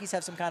see the Rockies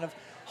have some kind of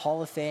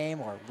Hall of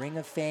Fame or Ring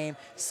of Fame,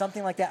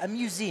 something like that? A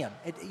museum.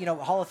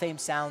 Hall of Fame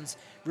sounds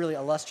really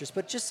illustrious,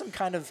 but just some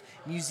kind of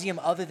museum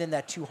other than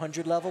that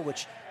 200 level,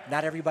 which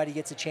not everybody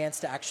gets a chance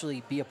to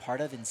actually be a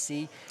part of and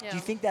see. Yeah. Do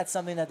you think that's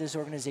something that this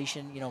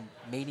organization,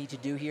 may need to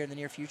do here in the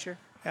near future?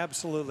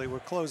 Absolutely. We're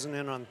closing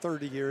in on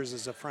 30 years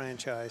as a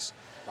franchise.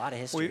 A lot of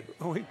history.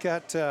 We've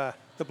got the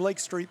Blake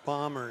Street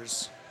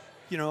Bombers.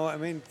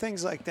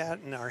 Things like that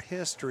in our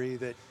history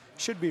that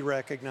should be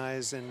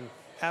recognized, and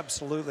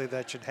absolutely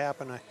that should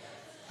happen.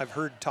 I've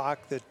heard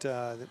talk that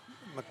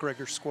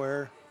McGregor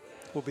Square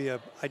will be an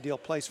ideal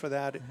place for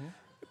that. Mm-hmm.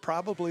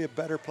 Probably a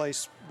better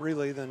place,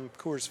 really, than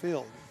Coors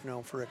Field,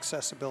 for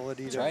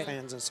accessibility to right.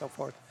 fans and so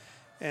forth.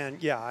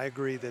 And, yeah, I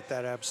agree that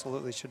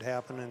absolutely should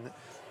happen, and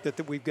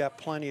that we've got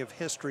plenty of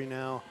history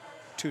now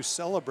to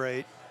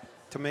celebrate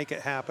to make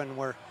it happen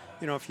where,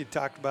 if you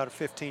talked about it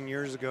 15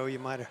 years ago, you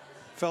might have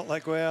felt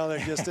like, well, there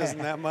just isn't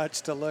that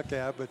much to look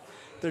at. But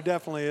there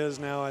definitely is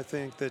now. I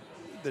think that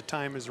the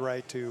time is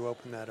right to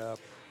open that up.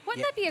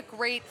 Wouldn't that be a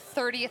great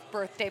 30th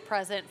birthday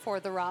present for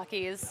the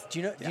Rockies? Do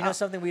you know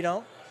something we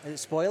don't?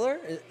 Spoiler?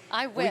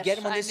 I we wish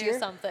get one I this knew year?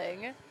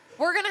 something.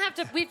 We're going to have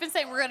to, we've been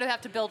saying we're going to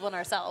have to build one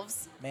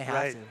ourselves. May have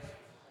Right. to.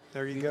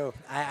 There you go.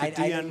 I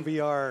The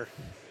DNVR.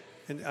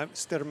 And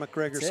instead of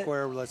McGregor That's it.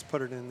 Square, let's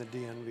put it in the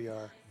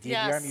DNVR. DNVR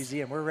Yes.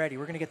 Museum. We're ready.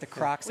 We're going to get the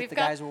Crocs We've that the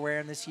got- guys were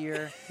wearing this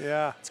year.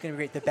 Yeah. It's going to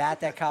be great. The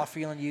bat that Kyle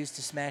Freeland used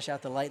to smash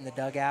out the light in the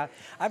dugout.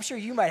 I'm sure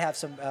you might have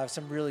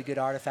some really good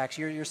artifacts.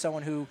 You're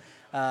someone who,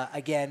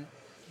 again,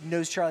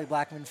 knows Charlie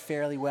Blackmon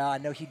fairly well. I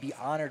know he'd be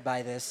honored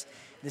by this.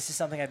 This is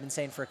something I've been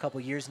saying for a couple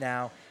years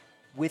now.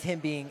 With him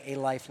being a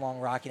lifelong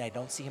Rocky, and I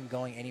don't see him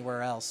going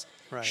anywhere else.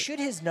 Right. Should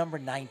his number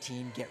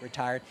 19 get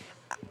retired?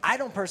 I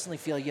don't personally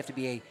feel you have to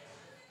be a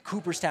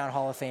Cooperstown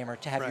Hall of Famer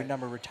to have your Right.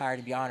 number retired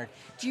and be honored.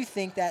 Do you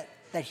think that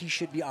he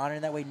should be honored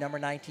in that way? Number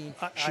 19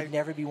 should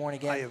never be worn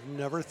again? I have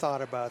never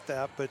thought about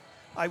that, but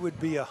I would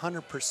be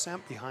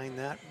 100% behind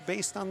that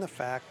based on the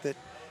fact that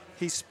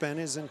he spent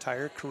his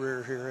entire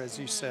career here, as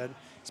you said.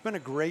 He's been a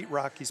great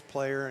Rockies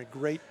player, a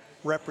great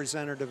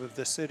representative of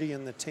the city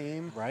and the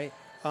team. Right.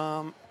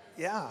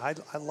 Yeah,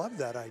 I love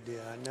that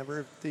idea. I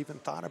never even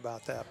thought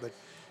about that. But,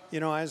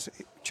 as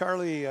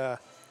Charlie,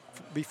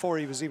 before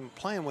he was even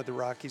playing with the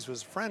Rockies,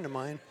 was a friend of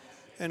mine.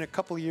 And a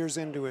couple of years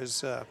into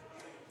his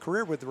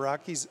career with the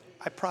Rockies,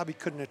 I probably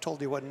couldn't have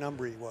told you what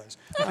number he was.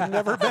 I've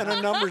never been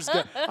a numbers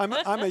guy.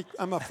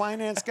 I'm a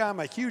finance guy. I'm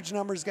a huge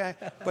numbers guy.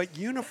 But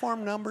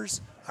uniform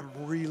numbers, I'm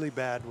really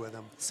bad with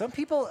them. Some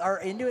people are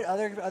into it.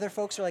 Other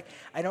folks are like,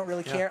 I don't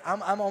really Yeah. care.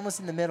 I'm almost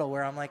in the middle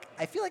where I'm like,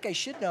 I feel like I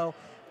should know,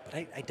 but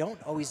I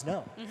don't always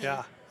know.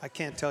 Yeah, I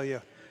can't tell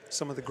you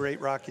some of the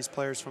great Rockies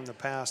players from the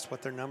past,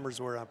 what their numbers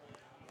were. I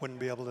wouldn't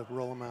be able to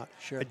roll them out.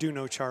 Sure. I do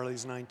know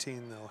Charlie's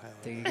 19, though. Hal.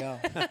 There you go.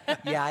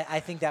 Yeah, I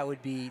think that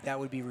would be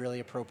really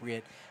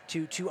appropriate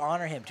to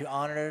honor him, to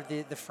honor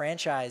the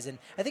franchise, and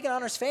I think it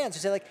honors fans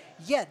who say like,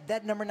 yeah,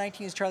 that number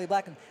 19 is Charlie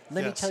Blackmon.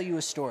 Let me Yes. tell you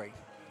a story,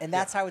 and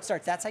that's how it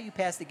starts. That's how you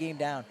pass the game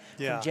down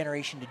Yeah. from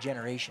generation to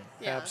generation.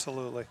 Yeah.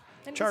 Absolutely.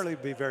 And Charlie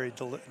would be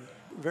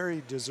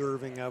very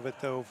deserving of it,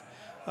 though.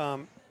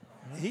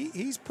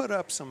 He's put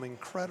up some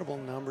incredible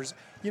numbers.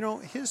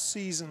 His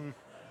season,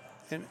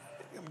 and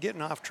I'm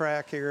getting off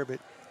track here, but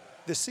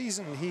the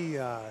season he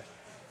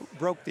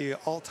broke the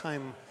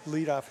all-time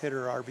leadoff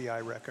hitter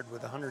RBI record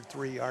with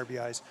 103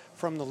 RBIs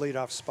from the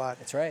leadoff spot.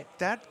 That's right.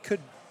 That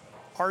could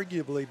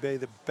arguably be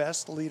the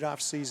best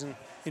leadoff season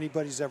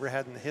anybody's ever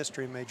had in the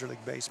history of Major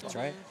League Baseball. That's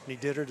right. And he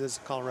did it as a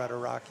Colorado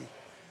Rocky.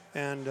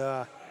 And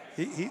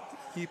he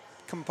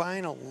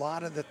combine a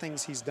lot of the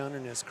things he's done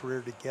in his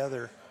career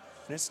together,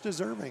 and it's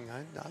deserving.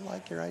 I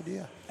like your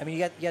idea. I mean,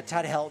 you got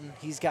Todd Helton.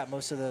 He's got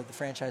most of the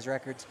franchise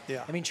records.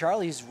 Yeah. I mean,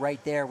 Charlie's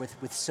right there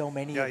with so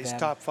many Yeah, of he's them.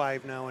 top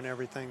 5 now and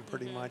everything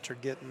pretty much are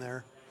getting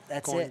there.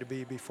 That's going it. to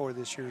be before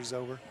this year's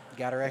over. You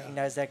got to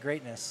recognize that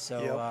greatness.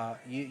 So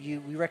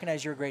Yep. we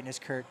recognize your greatness,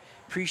 Kurt.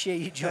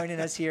 Appreciate you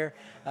joining us here.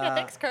 Yeah,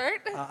 thanks,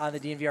 Kurt. On the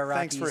DNVR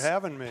Rockies Thanks for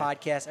having me.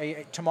 podcast. Are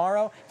you,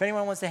 tomorrow, if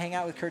anyone wants to hang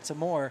out with Kurt some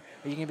more,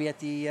 are you going to be at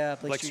the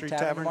Blake Street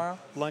Tavern tomorrow?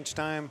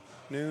 lunchtime,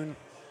 noon,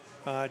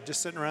 just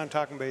sitting around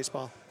talking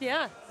baseball.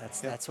 Yeah.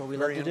 That's what we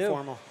Very love to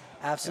informal. do.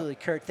 Absolutely.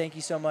 Kurt, thank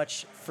you so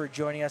much for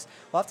joining us.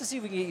 We'll have to see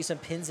if we can get you some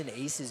Pins and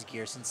Aces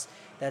gear, since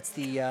that's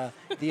the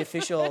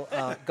official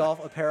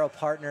golf apparel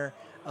partner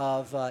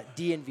of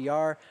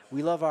DNVR.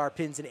 We love our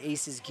Pins and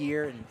Aces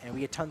gear, and we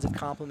get tons of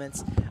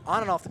compliments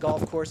on and off the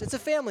golf course. It's a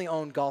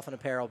family-owned golf and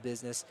apparel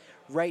business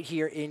right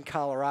here in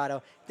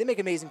Colorado. They make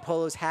amazing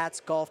polos, hats,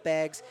 golf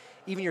bags,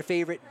 even your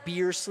favorite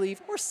beer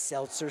sleeve or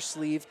seltzer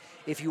sleeve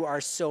if you are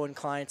so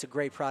inclined. It's a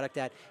great product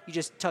that you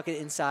just tuck it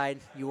inside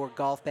your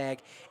golf bag,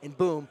 and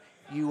boom,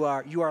 you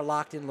are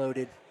locked and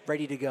loaded,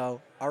 ready to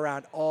go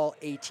around all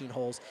 18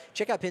 holes.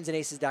 Check out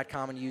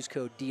pinsandaces.com and use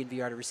code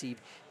DNVR to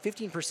receive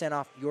 15%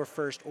 off your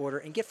first order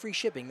and get free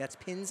shipping. That's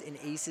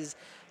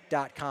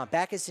pinsandaces.com.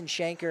 Backus and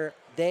Shanker,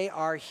 they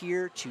are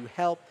here to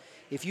help.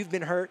 If you've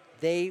been hurt,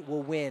 they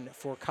will win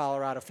for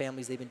Colorado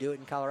families. They've been doing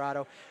it in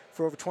Colorado for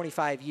for over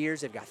 25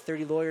 years. They've got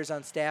 30 lawyers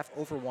on staff,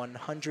 over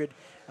 100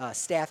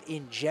 staff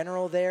in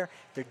general there.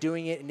 They're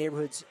doing it in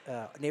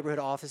neighborhood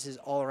offices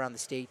all around the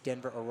state,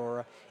 Denver,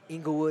 Aurora,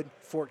 Inglewood,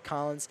 Fort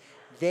Collins.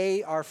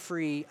 They are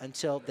free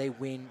until they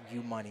win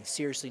you money.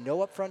 Seriously, no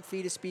upfront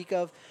fee to speak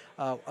of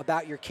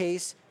about your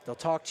case. They'll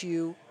talk to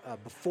you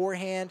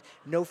beforehand.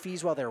 No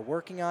fees while they're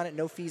working on it.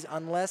 No fees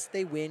unless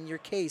they win your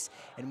case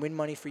and win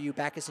money for you.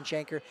 Backus &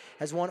 Schenker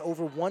has won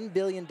over $1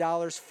 billion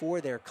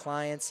for their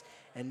clients,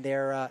 and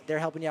they're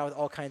helping you out with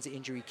all kinds of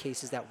injury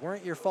cases that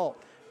weren't your fault.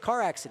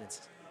 Car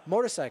accidents,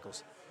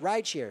 motorcycles,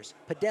 ride shares,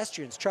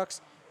 pedestrians,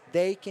 trucks.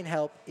 They can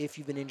help if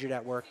you've been injured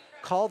at work.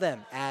 Call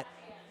them at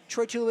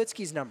Troy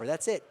Tulowitzki's number.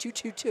 That's it,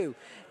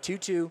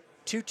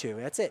 222-2222.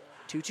 That's it,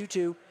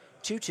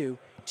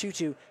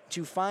 222-2222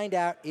 to find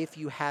out if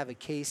you have a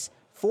case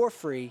for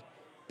free.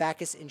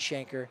 Backus &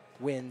 Schenker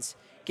wins.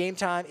 Game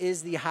Time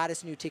is the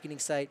hottest new ticketing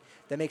site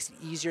that makes it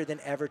easier than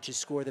ever to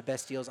score the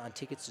best deals on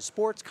tickets to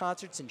sports,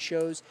 concerts, and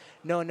shows.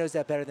 No one knows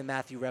that better than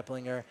Matthew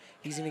Replinger.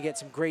 He's going to get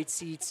some great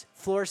seats,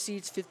 floor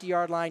seats,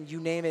 50-yard line, you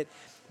name it.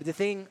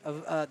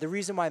 But the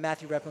reason why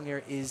Matthew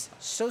Replinger is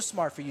so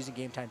smart for using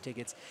Game Time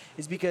tickets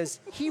is because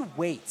he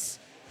waits.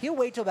 He'll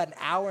wait till about an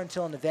hour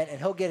until an event, and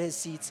he'll get his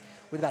seats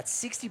with about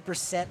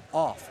 60%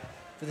 off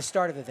for the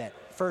start of the event,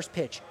 first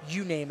pitch,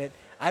 you name it.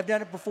 I've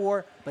done it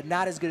before, but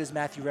not as good as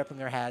Matthew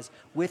Replinger has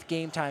with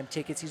Game Time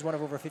tickets. He's one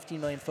of over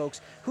 15 million folks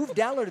who've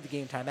downloaded the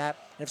Game Time app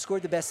and have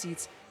scored the best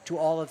seats to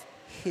all of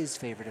his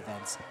favorite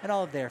events and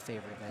all of their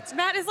favorite events.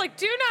 Matt is like,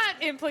 do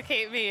not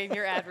implicate me in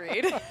your ad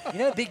read. You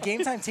know a big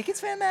Game Time tickets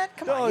fan, Matt?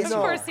 Come on. Of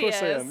course he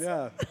is. I am,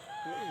 yeah.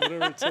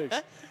 Whatever it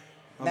takes.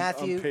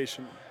 Matthew, I'm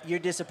patient. You're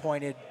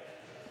disappointed,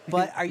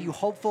 but are you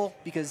hopeful?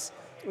 Because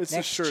it's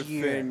next a sure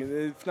year, thing.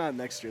 If not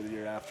next year, the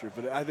year after.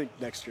 But I think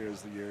next year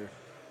is the year.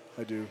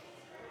 I do.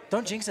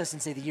 Don't jinx us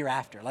and say the year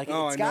after. Like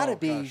Oh, it's I got to know.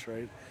 be Gosh,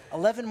 right?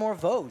 11 more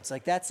votes.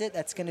 Like that's it.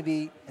 It's going to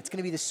be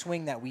the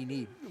swing that we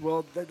need.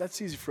 Well,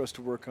 that's easy for us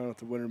to work on at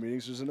the winter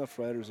meetings. There's enough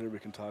writers there we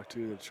can talk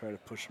to try to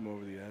push him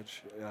over the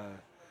edge.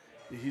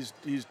 He's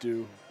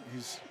due.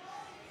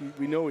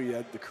 We know he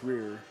had the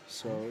career,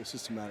 so it's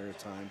just a matter of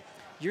time.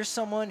 You're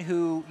someone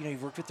who,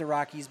 you've worked with the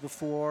Rockies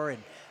before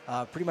and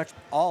pretty much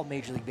all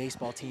Major League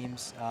Baseball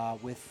teams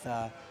with,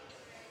 I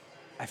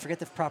forget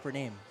the proper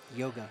name,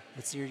 yoga.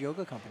 What's your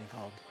yoga company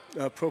called?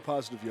 Pro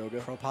Positive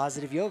Yoga. Pro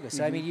Positive Yoga.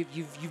 So, I mean,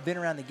 you've been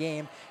around the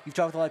game. You've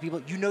talked with a lot of people.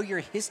 You know your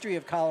history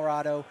of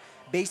Colorado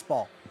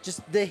baseball,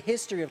 just the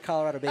history of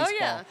Colorado baseball. Oh,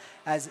 yeah.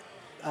 As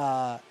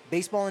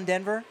Baseball in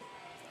Denver,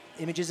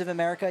 Images of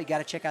America, you got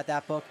to check out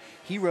that book.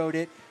 He wrote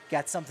it.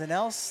 Got something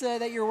else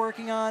that you're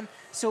working on.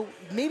 So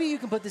maybe you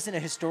can put this in a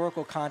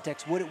historical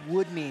context, what it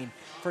would mean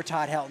for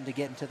Todd Helton to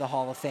get into the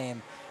Hall of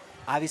Fame.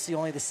 Obviously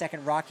only the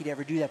second Rocky to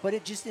ever do that, but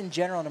it just in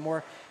general, in a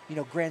more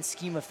grand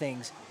scheme of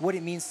things, what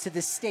it means to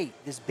this state,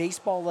 this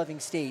baseball-loving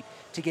state,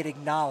 to get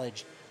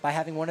acknowledged by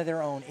having one of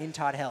their own in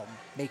Todd Helton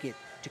make it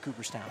to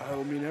Cooperstown.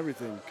 It'll mean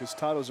everything because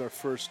Todd was our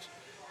first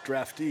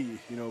draftee,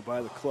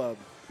 by the club.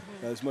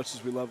 As much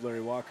as we love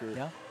Larry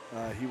Walker,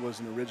 he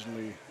wasn't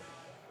originally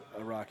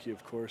a Rocky,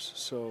 of course.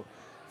 So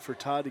for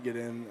Todd to get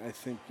in, I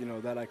think,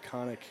 that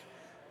iconic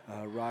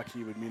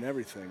Rocky would mean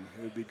everything.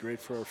 It would be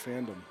great for our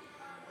fandom.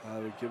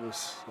 It would give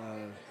us,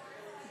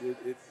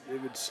 it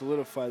would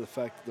solidify the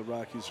fact that the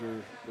Rockies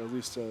are at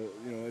least,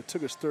 it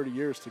took us 30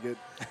 years to get,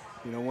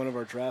 one of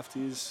our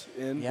draftees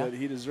in, but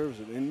he deserves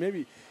it. And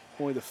maybe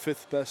only the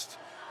fifth best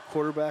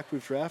quarterback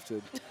we've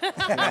drafted.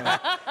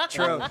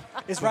 True.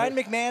 Is Ryan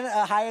McMahon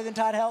higher than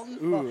Todd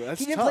Helton? Ooh, that's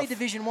he didn't tough. play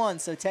Division I,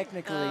 so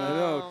technically. I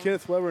know.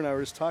 Kenneth Weber and I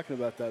were just talking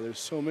about that. There's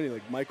so many.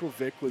 Like Michael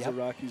Vick was a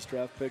Rockies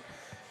draft pick.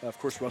 Of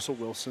course, Russell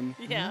Wilson.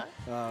 Yeah.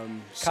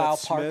 Kyle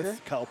Seth Parker.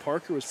 Smith. Kyle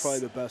Parker was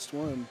probably the best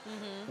one.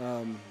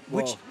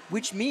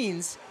 Which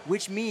means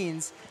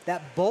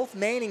that both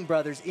Manning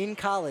brothers in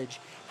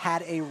college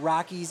had a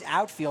Rockies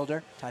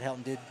outfielder. Todd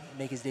Helton did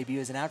make his debut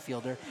as an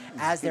outfielder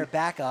as their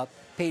backup.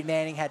 Peyton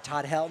Manning had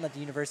Todd Helton at the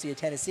University of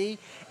Tennessee,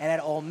 and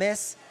at Ole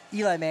Miss,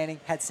 Eli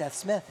Manning had Seth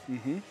Smith.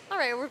 All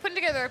right, we're putting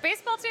together a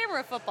baseball team or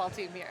a football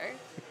team here.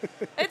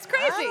 It's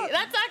crazy.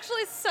 That's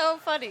actually so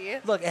funny.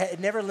 Look, it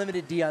never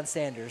limited Deion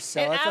Sanders,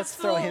 so let's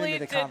throw him into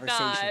the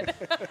conversation.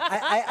 Not.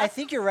 I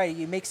think you're right.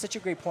 You make such a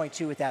great point,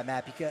 too, with that,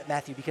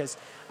 Matthew, because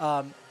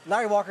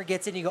Larry Walker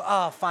gets in and you go,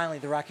 oh, finally,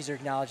 the Rockies are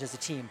acknowledged as a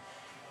team.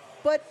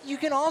 But you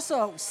can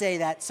also say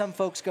that some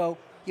folks go,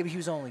 yeah, but he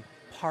was only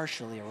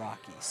partially a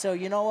Rocky. So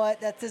you know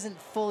what? That doesn't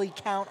fully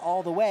count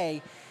all the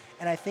way.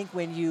 And I think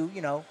when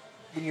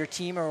when your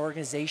team or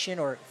organization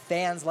or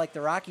fans like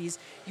the Rockies,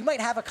 you might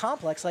have a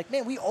complex like,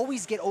 man, we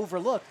always get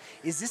overlooked.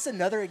 Is this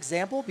another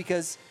example?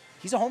 Because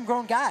he's a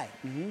homegrown guy.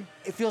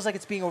 It feels like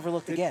it's being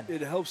overlooked again.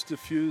 It helps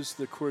diffuse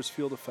the Coors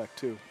Field effect,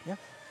 too. Yeah.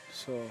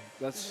 So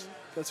that's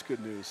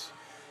good news.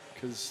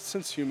 Because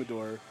since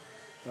Humidor,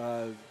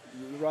 the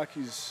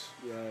Rockies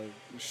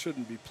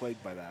shouldn't be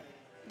plagued by that.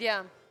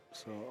 Yeah.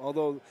 So,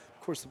 although,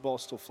 of course, the ball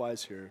still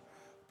flies here,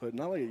 but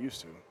not like it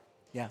used to.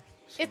 Yeah.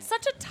 It's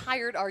such a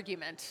tired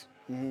argument.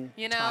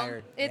 You know?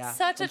 Tired, It's yeah.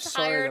 such a I'm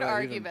sorry tired that I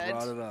argument. even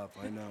brought it up.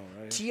 I know,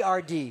 right?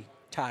 TRD.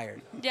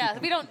 tired. Yeah,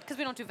 we don't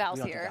do vowels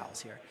We don't do here.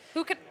 vowels here.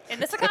 Who could in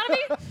this economy?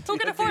 Who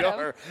can afford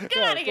them?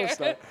 Get out of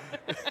here.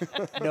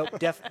 Nope,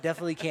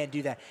 definitely can't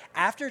do that.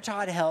 After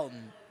Todd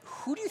Helton,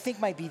 who do you think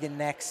might be the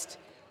next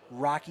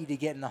Rocky to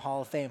get in the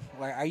Hall of Fame?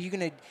 Are you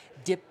going to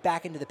dip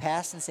back into the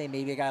past and say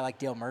maybe a guy like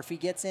Dale Murphy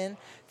gets in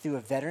through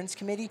a Veterans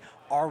Committee?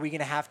 Are we going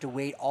to have to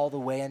wait all the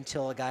way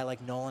until a guy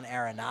like Nolan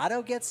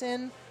Arenado gets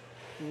in?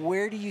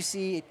 Where do you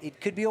see it?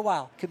 It could be a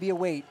while, could be a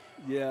wait.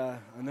 Yeah,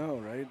 I know,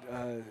 right?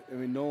 I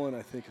mean, Nolan,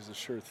 I think, is a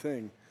sure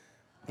thing.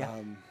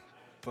 Yeah.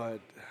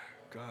 But,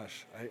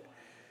 gosh,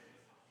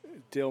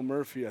 Dale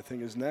Murphy, I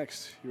think, is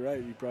next. You're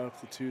right. You brought up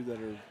the two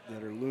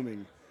that are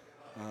looming.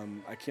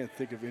 I can't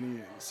think of any,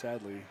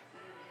 sadly,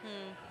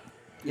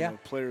 you know,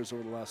 players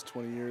over the last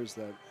 20 years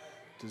that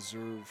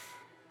deserve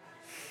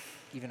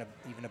even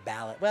a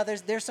ballot. Well,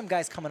 there's some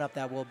guys coming up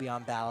that will be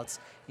on ballots.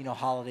 You know,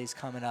 Holiday's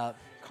coming up,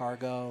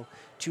 Cargo,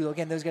 Chulo.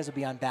 Again, those guys will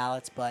be on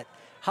ballots, but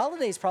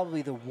Holiday's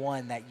probably the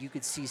one that you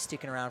could see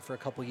sticking around for a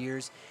couple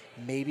years.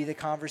 Maybe the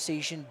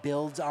conversation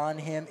builds on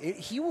him.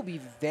 He will be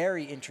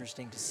very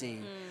interesting to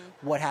see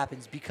what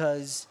happens,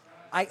 because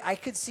I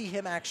could see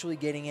him actually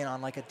getting in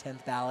on like a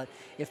 10th ballot,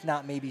 if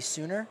not maybe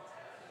sooner.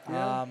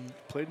 Yeah.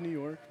 Played in New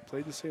York,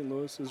 played in St.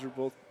 Louis. Those are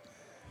both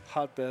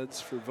hotbeds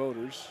for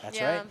voters.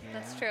 That's right.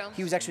 That's true.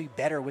 He was actually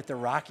better with the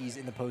Rockies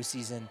in the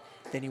postseason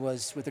than he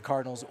was with the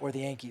Cardinals or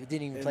the Yankees.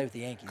 Didn't even play with the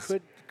Yankees.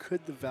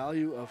 Could the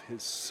value of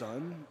his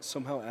son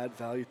somehow add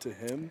value to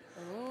him?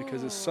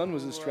 Because his son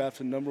was just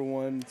drafted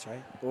 #1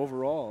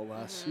 overall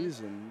last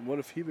season. What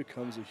if he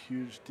becomes a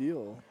huge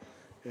deal?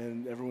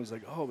 And everyone's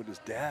like, oh, but his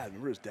dad.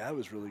 Remember, his dad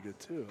was really good,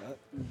 too.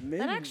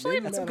 Maybe, that's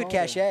some good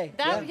cachet.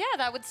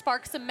 That would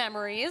spark some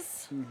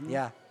memories.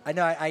 Yeah, I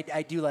know.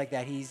 I do like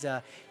that.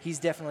 He's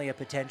definitely a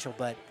potential,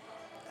 but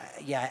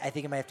yeah, I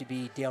think it might have to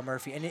be Dale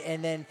Murphy.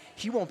 And then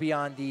he won't be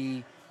on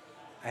the,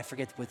 I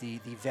forget what the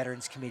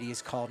Veterans Committee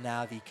is called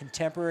now, the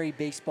Contemporary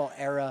Baseball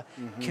Era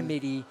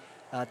Committee.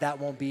 That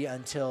won't be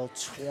until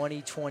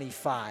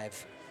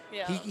 2025.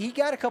 Yeah. He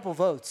got a couple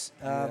votes.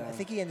 I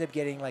think he ended up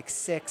getting like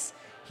 6.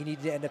 He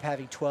needed to end up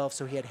having 12,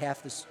 so he had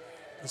half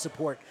the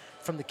support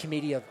from the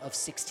committee of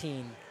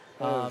 16.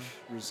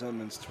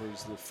 Resentments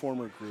towards the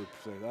former group.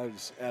 I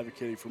was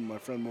advocating for my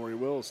friend Maury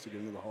Wills to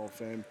get into the Hall of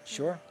Fame.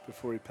 Sure.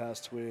 Before he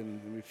passed away,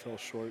 and we fell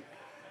short.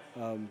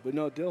 But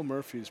no, Dale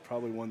Murphy is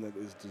probably one that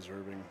is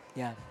deserving.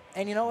 Yeah,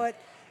 and you know what?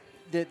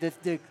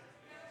 The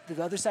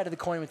other side of the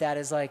coin with that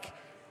is like,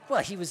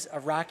 well, he was a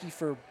Rocky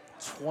for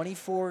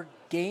 24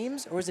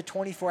 games, or was it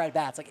 24 at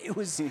bats? Like, it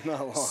was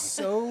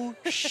so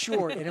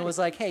short, and it was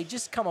like, hey,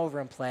 just come over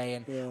and play,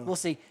 and we'll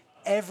see.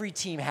 Every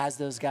team has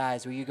those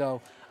guys where you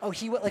go, oh,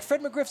 like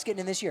Fred McGriff's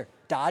getting in this year.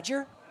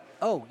 Dodger?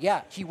 Oh,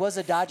 yeah, he was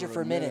a Dodger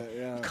for a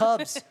minute.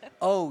 Cubs?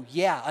 Oh,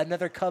 yeah,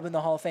 another Cub in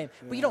the Hall of Fame.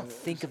 But you don't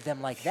think of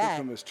them like that.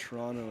 Think of him as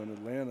Toronto and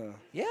Atlanta.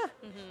 Yeah.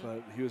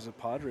 But he was a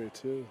Padre,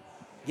 too.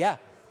 Yeah,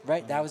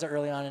 right. That was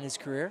early on in his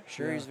career.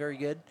 Sure, he was very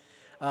good.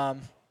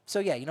 So,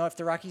 yeah, you know, if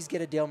the Rockies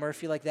get a Dale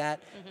Murphy like that,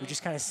 who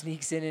just kind of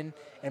sneaks in,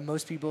 and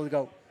most people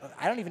go,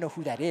 I don't even know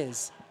who that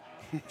is.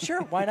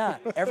 Sure, why not?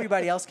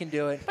 Everybody else can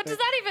do it. But does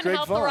that even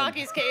help the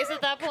Rockies' case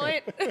at that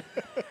point?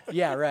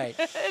 Yeah, right.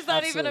 Is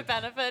that even a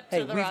benefit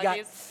to the Rockies? We've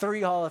got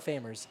 3 Hall of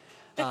Famers.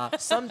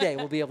 Someday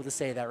we'll be able to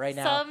say that. Right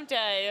now.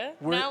 Someday.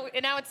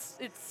 Now it's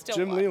still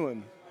Jim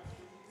Leyland.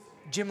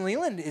 Jim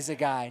Leyland is a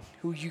guy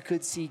who you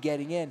could see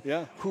getting in.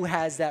 Yeah. Who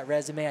has that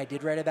resume? I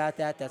did write about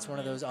that. That's one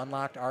of those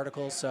unlocked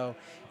articles, so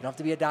you don't have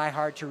to be a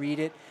diehard to read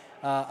it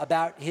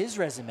about his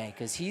resume,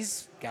 because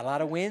he's got a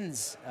lot of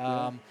wins.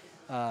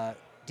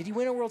 Did he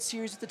win a World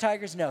Series with the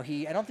Tigers? No,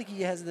 I don't think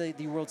he has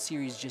the World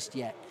Series just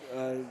yet.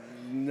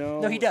 No.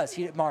 No, he does.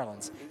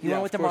 Marlins. He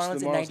went with the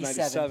Marlins in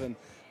 97.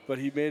 But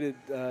he made it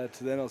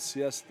to the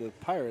NLCS. The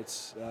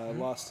Pirates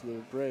lost to the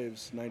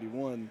Braves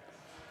 91.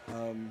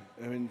 I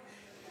mean,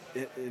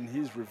 and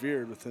he's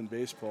revered within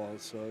baseball,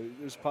 so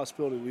there's a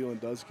possibility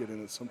Leland does get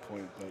in at some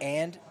point. But.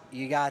 And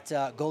you got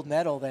gold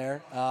medal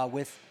there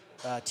with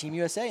Team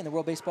USA in the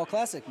World Baseball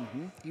Classic.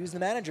 He was the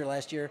manager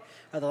last year,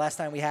 the last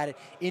time we had it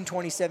in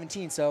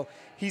 2017. So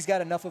he's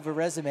got enough of a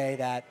resume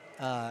that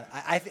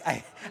I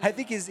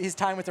think his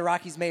time with the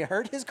Rockies may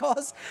hurt his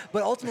cause,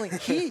 but ultimately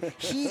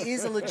he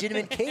is a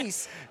legitimate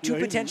case to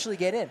potentially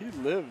get in. He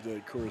lived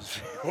at Coors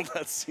Field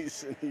that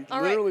season. He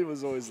literally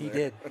was always there. He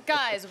did.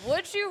 Guys,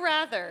 would you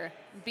rather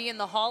be in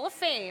the Hall of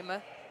Fame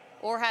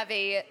or have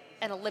an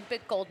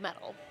Olympic gold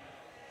medal?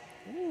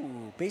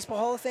 Ooh, Baseball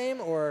Hall of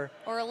Fame or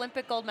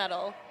Olympic gold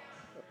medal?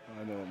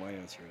 I know what my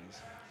answer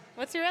is.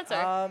 What's your answer?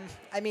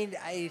 I mean,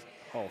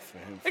 Hall of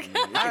Fame for me.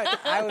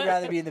 I would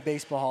rather be in the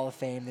Baseball Hall of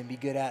Fame than be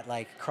good at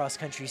like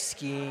cross-country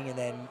skiing and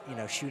then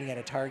shooting at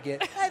a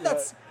target.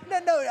 That's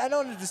no. I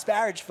don't want to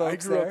disparage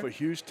folks. I grew up a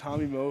huge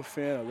Tommy Moe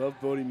fan. I love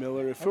Bodie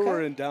Miller. If it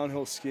were in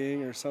downhill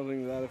skiing or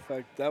something to that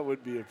effect, that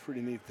would be a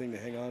pretty neat thing to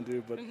hang on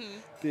to. But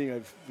being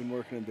I've been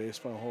working in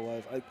baseball my whole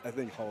life, I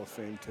think Hall of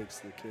Fame takes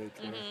the cake.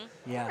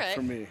 Yeah,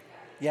 for me.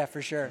 Yeah,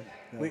 for sure.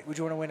 Yeah. Would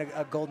you want to win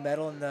a gold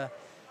medal in the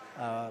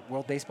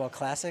World Baseball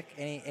Classic?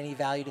 Any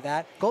value to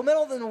that? Gold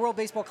medal in the World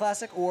Baseball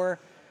Classic or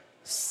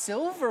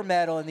silver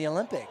medal in the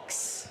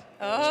Olympics.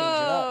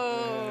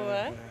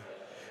 Oh.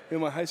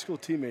 My high school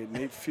teammate,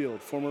 Nate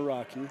Field, former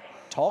Rocky.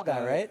 Tall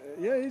guy, right?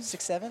 Yeah, he's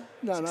 6'7"?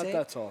 No, 6'8"? not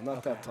that tall.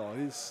 Not that tall.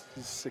 He's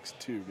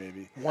 6'2",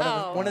 maybe.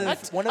 One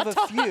of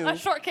a few. A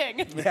short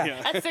king.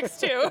 Yeah. At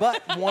 6'2".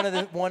 But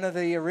one of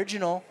the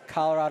original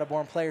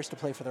Colorado-born players to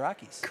play for the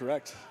Rockies.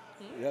 Correct.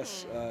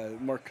 Yes,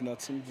 Mark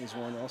Knutson is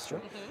one also.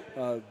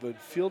 But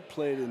Field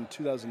played in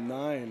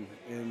 2009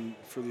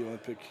 for the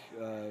Olympic,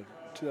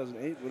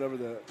 2008, whatever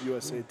the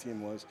USA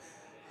team was,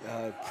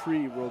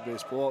 pre-World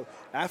Baseball,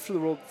 after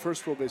the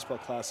first World Baseball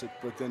Classic,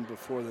 but then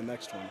before the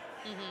next one.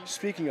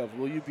 Speaking of,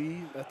 will you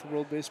be at the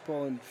World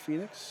Baseball in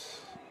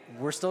Phoenix?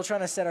 We're still trying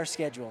to set our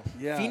schedule.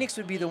 Yeah. Phoenix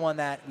would be the one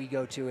that we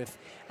go to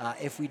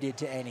if we did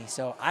to any.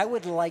 So I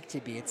would like to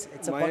be. It's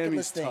a bucket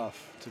list thing. Miami's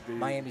tough to be.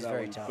 Miami's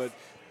very tough.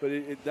 But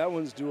that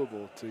one's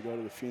doable to go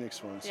to the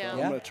Phoenix one. So Yeah. I'm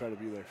going to try to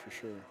be there for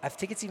sure. Have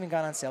tickets even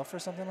gone on sale for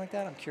something like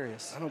that? I'm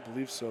curious. I don't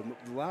believe so.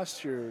 The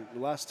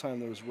last time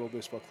there was a World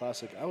Baseball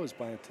Classic, I was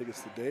buying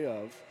tickets the day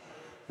of,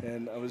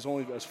 and I was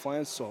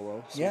flying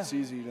solo, so it's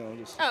easy,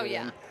 just. Oh,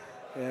 yeah.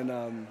 And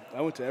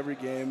I went to every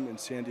game in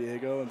San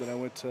Diego, and then I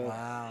went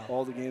to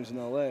all the games in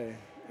LA,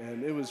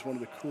 and it was one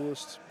of the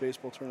coolest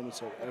baseball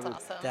tournaments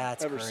I've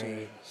ever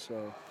seen.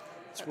 So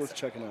it's worth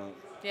checking out.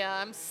 Yeah,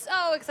 I'm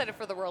so excited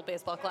for the World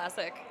Baseball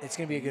Classic. It's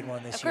going to be a good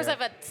one this year. Of course, I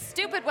have a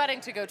stupid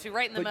wedding to go to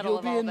right in the But middle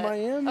of all of it. you'll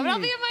be in Miami. I'll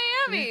be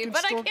in Miami, can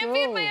but I still can't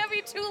be in go.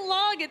 Miami too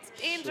long. It's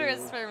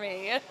dangerous for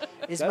me.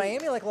 Is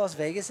Miami like Las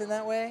Vegas in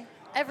that way?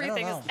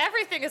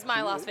 Everything is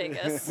my Las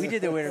Vegas. We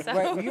did the winter.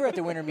 Right, you were at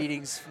the winter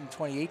meetings from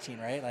 2018,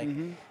 right? Like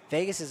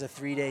Vegas is a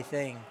 3-day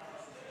thing.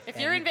 If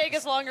you're in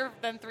Vegas longer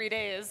than 3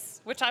 days,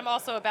 which I'm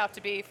also about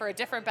to be for a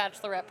different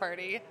bachelorette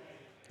party,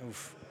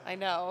 I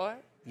know.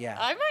 Yeah.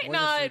 I might More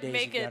than not 3 days,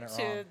 make you've it done it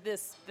to wrong.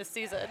 this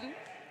season.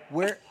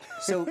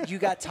 So you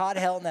got Todd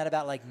Helton at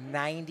about like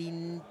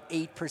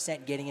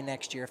 98% getting in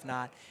next year, if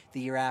not the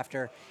year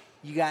after.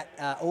 You got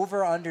over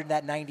or under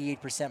that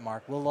 98%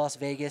 mark. Will Las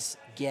Vegas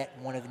get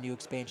one of the new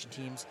expansion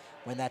teams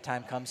when that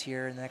time comes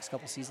here in the next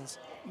couple seasons?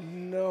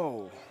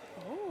 No.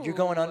 You're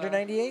going under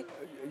 98?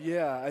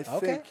 Yeah,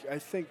 Okay. I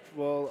think.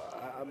 Well,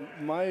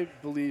 my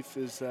belief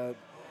is that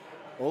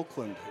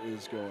Oakland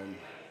is going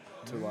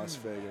to Las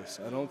Vegas.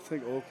 I don't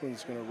think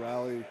Oakland's going to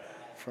rally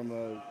from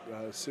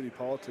a city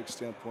politics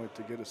standpoint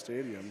to get a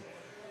stadium,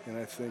 and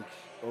I think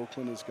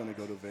Oakland is going to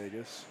go to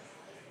Vegas.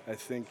 I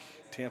think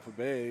Tampa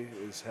Bay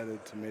is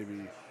headed to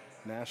maybe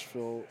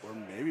Nashville or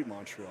maybe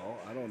Montreal.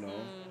 I don't know.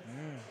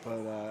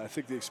 But I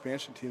think the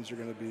expansion teams are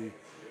going to be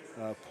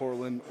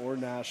Portland or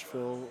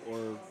Nashville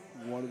or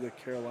one of the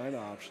Carolina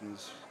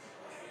options.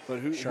 But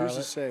who's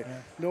to say? Yeah.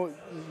 No,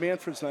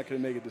 Manfred's not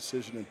going to make a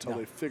decision until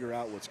they figure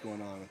out what's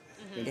going on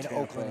in Tampa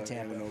Oakland and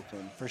Tampa. in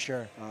Oakland. For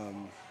sure.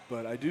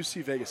 But I do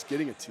see Vegas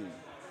getting a team,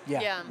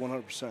 Yeah.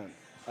 100%.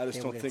 I just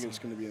They don't will get think a it's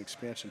team. going to be an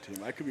expansion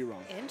team. I could be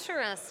wrong.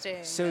 Interesting.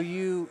 So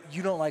you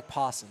don't like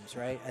possums,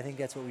 right? I think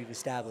that's what we've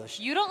established.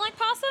 You don't like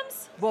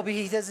possums? Well, but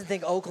he doesn't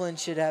think Oakland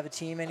should have a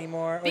team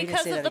anymore. Or he didn't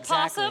Because say of that the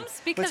exactly. possums?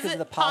 But Because it's 'cause of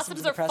the the possums possums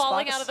in the are press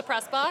falling box? out of the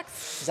press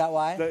box? Is that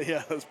why?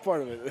 Yeah, that's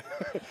part of it.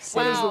 That is the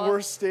Wow.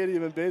 worst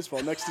stadium in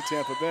baseball, next to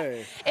Tampa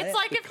Bay. It's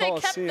like The if they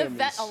kept the Coliseum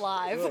vet is-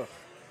 alive. ugh.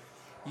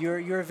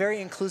 You're a very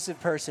inclusive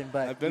person,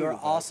 but I've been you're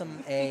with that.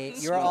 awesome.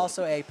 You're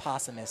also a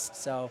possumist,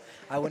 so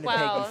I wouldn't peg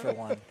Wow. you for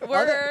one.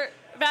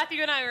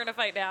 Matthew and I are in a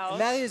fight now.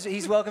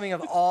 He's welcoming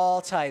of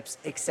all types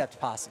except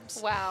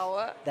possums.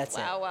 Wow. That's it.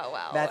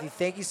 Wow. Matthew,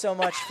 thank you so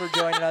much for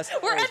joining us.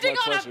 We're ending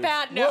on pleasure. a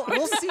bad We'll, note.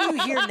 we'll see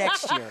you here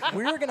next year.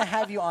 We're going to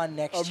have you on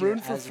next I'm year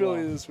rooting for as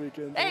Philly well. this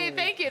weekend. Hey,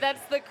 thank you.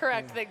 That's the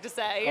correct thing to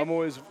say. I'm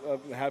always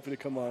happy to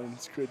come on.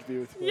 It's great to be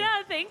with you.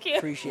 Yeah, thank you.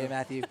 Appreciate it,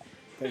 Matthew.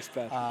 Thanks,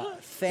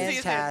 Pat.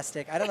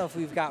 Fantastic. I don't know if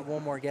we've got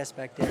one more guest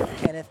back there.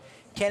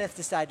 Kenneth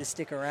decided to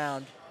stick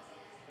around.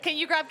 Can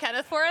you grab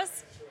Kenneth for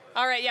us?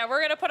 All right, yeah, we're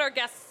going to put our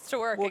guests to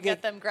work and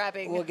get them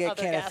grabbing We'll get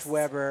other Kenneth guests.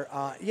 Weber.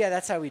 Yeah,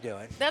 that's how we do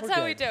it. That's We're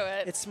how we good. do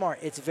it. It's smart.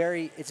 It's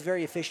very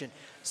efficient.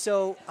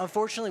 So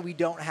unfortunately, we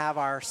don't have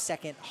our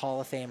second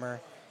Hall of Famer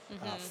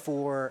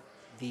for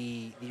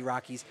the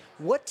Rockies.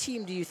 What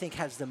team do you think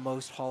has the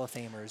most Hall of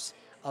Famers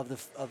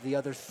of the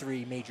other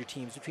three major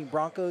teams between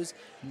Broncos,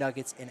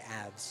 Nuggets, and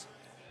Avs?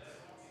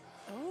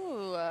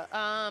 Ooh,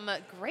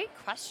 great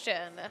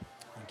question.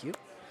 Thank you.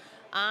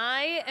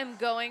 I am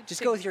going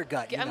Just to go with your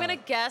gut. I'm going to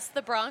guess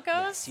the Broncos.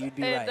 Yes, you'd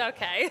be right.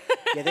 Okay.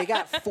 Yeah, they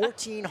got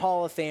 14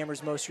 Hall of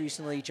Famers. Most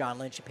recently, John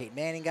Lynch and Peyton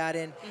Manning got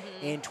in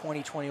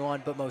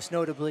 2021, but most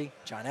notably,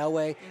 John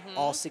Elway,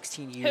 all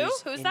 16 years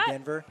Who's in that?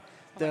 Denver.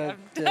 The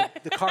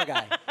car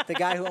guy, the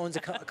guy who owns a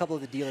couple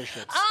of the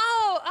dealerships.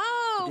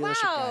 Oh, The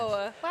dealership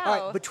wow. guy.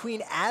 All right,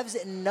 between Avs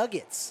and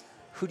Nuggets,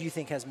 who do you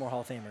think has more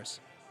Hall of Famers?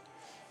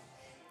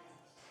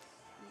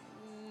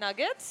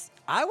 Nuggets?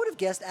 I would have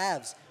guessed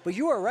Avs, but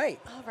you are right.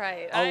 All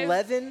right.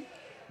 11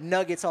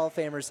 Nuggets Hall of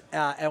Famers.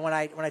 And when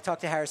I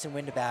talked to Harrison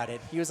Wind about it,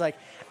 he was like,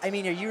 I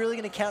mean, are you really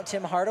going to count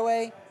Tim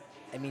Hardaway?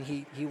 I mean,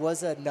 he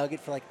was a Nugget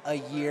for like a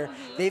year.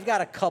 They've got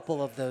a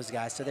couple of those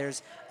guys. So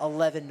there's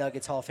 11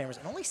 Nuggets Hall of Famers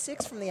and only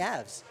 6 from the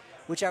Avs,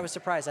 which I was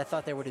surprised. I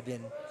thought there would have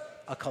been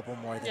a couple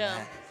more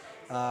than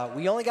that.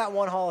 We only got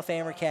one Hall of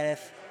Famer,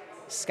 Kenneth,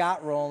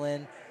 Scott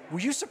Rowland. Were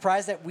you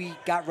surprised that we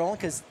got Rowland?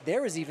 Because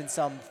there was even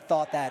some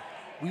thought that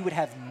we would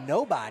have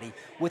nobody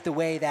with the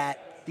way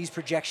that these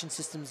projection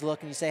systems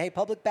look. And you say, hey,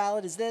 public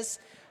ballot is this.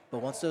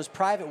 But once those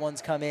private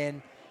ones come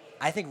in,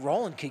 I think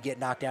Rowland could get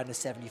knocked out into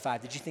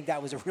 75. Did you think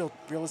that was a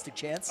realistic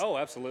chance? Oh,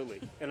 absolutely.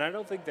 And I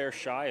don't think they're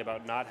shy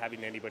about not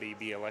having anybody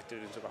be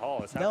elected into the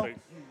Hall. It's happening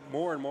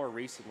more and more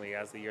recently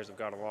as the years have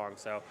gone along.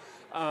 So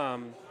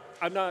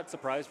I'm not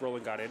surprised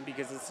Rowland got in,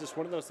 because it's just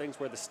one of those things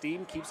where the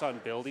steam keeps on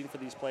building for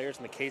these players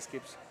and the case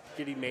keeps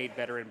getting made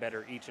better and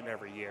better each and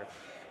every year.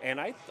 And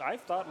I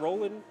thought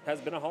Rowland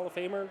has been a Hall of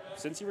Famer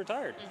since he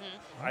retired.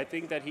 I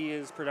think that he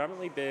has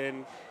predominantly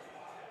been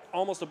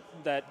almost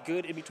that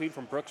good in between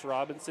from Brooks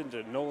Robinson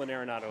to Nolan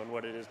Arenado and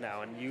what it is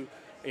now. And you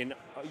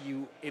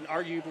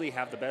inarguably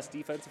have the best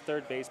defensive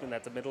third baseman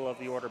that's a middle of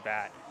the order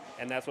bat,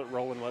 and that's what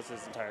Rowland was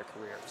his entire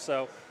career.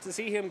 So to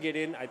see him get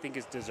in, I think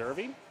is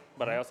deserving,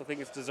 but I also think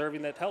it's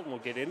deserving that Helton will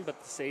get in.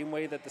 But the same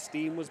way that the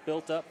steam was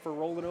built up for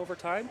Rowland over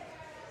time,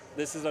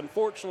 this is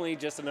unfortunately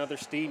just another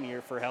steam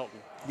year for Helton.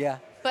 Yeah.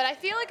 But I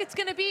feel like it's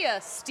going to be a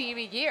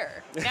steamy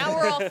year. Now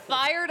we're all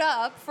fired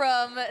up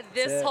from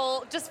this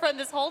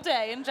whole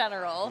day in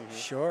general.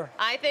 Sure.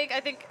 I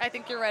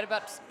think you're right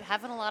about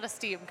having a lot of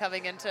steam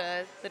coming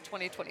into the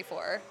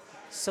 2024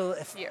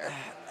 year.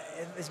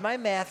 Is my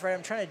math right?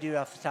 I'm trying to do it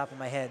off the top of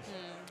my head.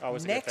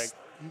 Always a good thing.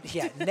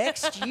 Yeah,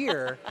 next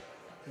year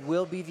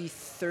will be the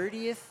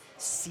 30th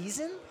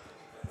season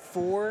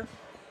for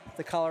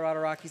the Colorado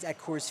Rockies at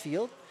Coors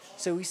Field.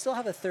 So we still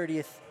have a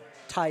 30th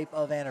type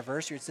of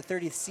anniversary. It's the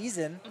 30th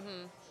season,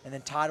 and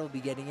then Todd will be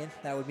getting in.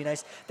 That would be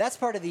nice. That's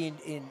part of the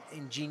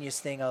ingenious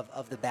thing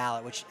of the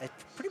ballot, which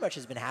pretty much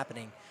has been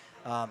happening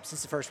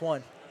since the first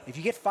one. If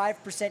you get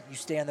 5%, you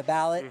stay on the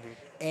ballot,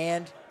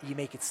 and you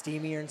make it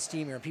steamier and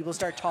steamier, and people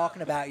start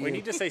talking about you. We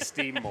need to say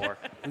steam more.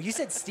 Well, you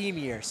said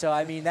steamier, so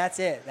I mean that's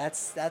it.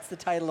 That's the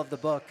title of the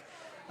book.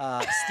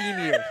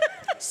 Steamier,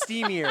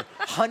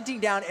 hunting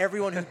down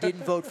everyone who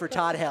didn't vote for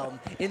Todd Helton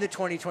in the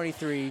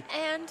 2023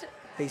 and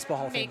Baseball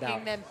Hall of Fame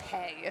ballot. Making them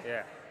pay.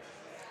 Yeah.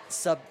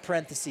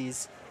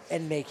 Sub-parentheses,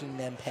 and making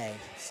them pay.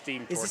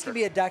 Steam Is this torture. going to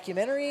be a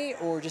documentary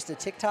or just a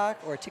TikTok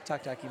or a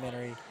TikTok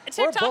documentary?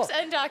 TikToks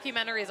and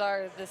documentaries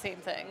are the same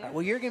thing.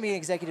 Well, you're going to be an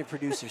executive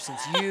producer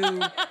since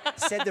you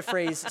said the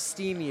phrase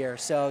steamier,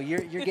 so you're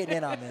getting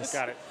in on this.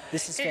 Got it.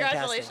 This is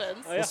Congratulations.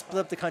 fantastic. Oh, yeah. We'll split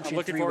up the country I'm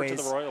looking in 3 forward ways.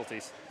 to the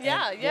royalties.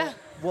 Yeah.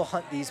 We'll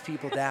hunt these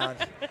people down.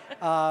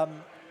 Do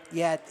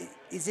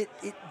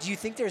you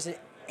think there's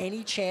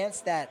any chance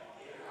that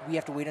we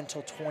have to wait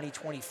until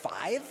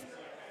 2025?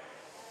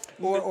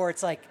 Or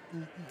it's like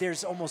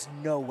there's almost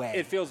no way.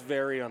 It feels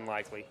very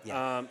unlikely.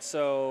 Yeah.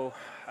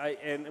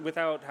 And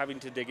without having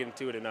to dig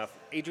into it enough,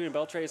 Adrian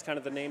Beltre is kind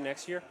of the name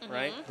next year,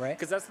 right? Right.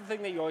 Because that's the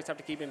thing that you always have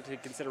to keep into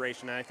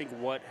consideration. And I think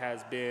what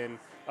has been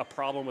a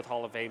problem with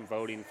Hall of Fame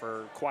voting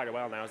for quite a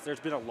while now is there's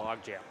been a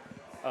logjam.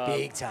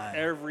 Big time.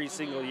 Every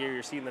single year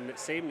you're seeing the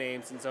same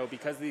names, and so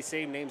because these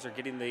same names are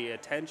getting the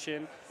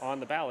attention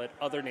on the ballot,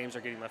 other names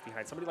are getting left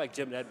behind. Somebody like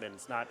Jim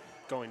Edmonds not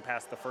going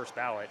past the first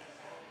ballot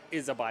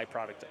is a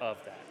byproduct of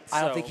that.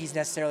 I don't think he's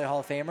necessarily a Hall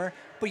of Famer,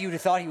 but you would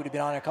have thought he would have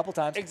been on it a couple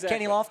times. Exactly.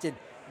 Kenny Lofton,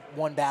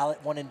 one ballot,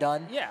 one and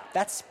done. Yeah.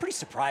 That's pretty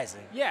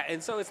surprising. Yeah,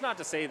 and so it's not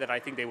to say that I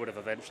think they would have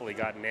eventually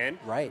gotten in,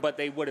 right? But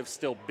they would have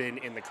still been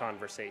in the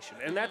conversation.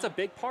 And that's a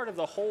big part of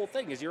the whole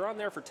thing is you're on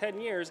there for 10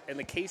 years, and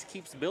the case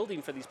keeps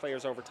building for these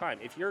players over time.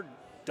 If you're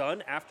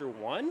done after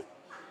one,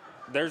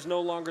 there's no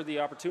longer the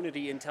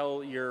opportunity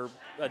until you're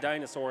a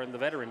dinosaur and the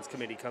Veterans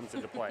Committee comes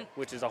into play,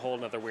 which is a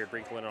whole other weird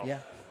wrinkle in it all. Yeah.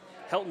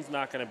 Helton's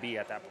not going to be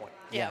at that point.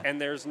 Yeah.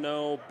 And there's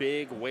no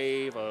big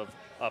wave of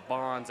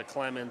Bonds, a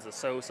Clemens, a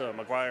Sosa, a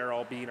McGuire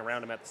all being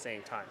around him at the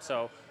same time.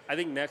 So I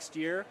think next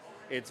year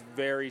it's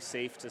very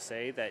safe to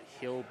say that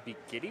he'll be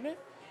getting it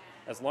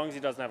as long as he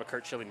doesn't have a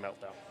Curt Schilling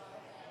meltdown.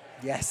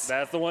 Yes.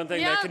 That's the one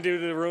thing that can do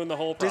to ruin the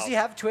whole problem. Does he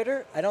have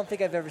Twitter? I don't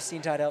think I've ever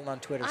seen Todd Helton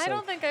on Twitter. I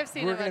don't think I've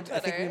seen him on Twitter. I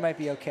think we might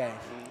be okay.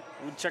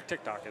 We'll check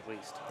TikTok at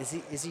least.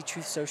 Is he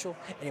Truth Social?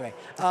 Anyway,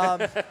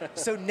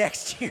 so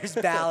next year's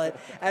ballot,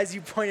 as you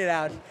pointed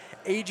out,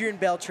 Adrian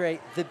Beltre,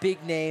 the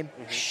big name,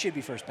 should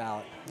be first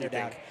ballot, no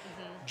doubt.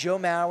 Joe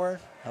Mauer,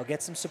 he'll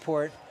get some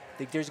support. I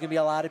think there's going to be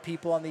a lot of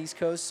people on the East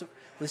Coast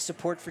with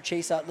support for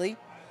Chase Utley,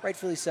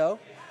 rightfully so.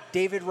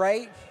 David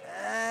Wright,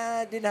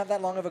 didn't have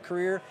that long of a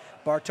career.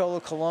 Bartolo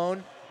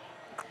Colon,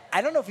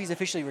 I don't know if he's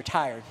officially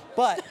retired,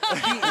 but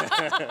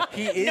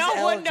he is no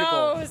eligible. one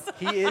knows.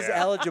 He is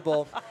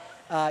eligible.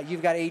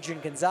 You've got Adrian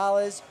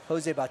Gonzalez,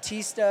 Jose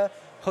Bautista,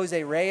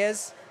 Jose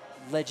Reyes,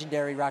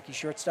 legendary Rocky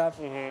shortstop,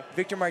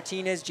 Victor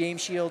Martinez,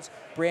 James Shields,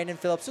 Brandon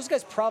Phillips. Those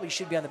guys probably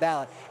should be on the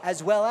ballot,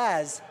 as well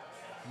as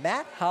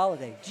Matt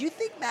Holliday. Do you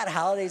think Matt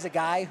Holliday is a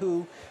guy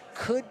who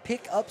could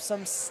pick up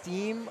some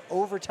steam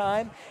over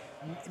time?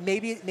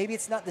 Maybe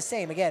it's not the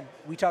same. Again,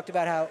 we talked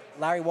about how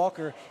Larry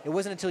Walker, it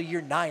wasn't until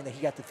year 9 that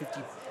he got the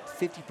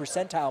 50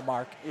 percentile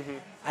mark.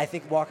 I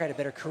think Walker had a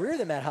better career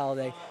than Matt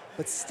Holliday,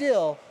 but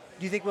still,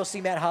 Do you think we'll see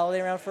Matt Holliday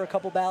around for a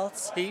couple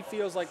ballots? He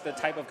feels like the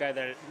type of guy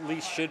that at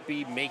least should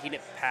be making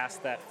it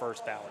past that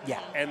first ballot. Yeah.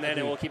 And then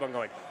it will keep on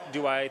going.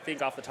 Do I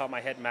think off the top of my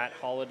head Matt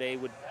Holliday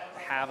would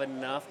have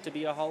enough to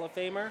be a Hall of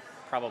Famer?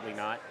 Probably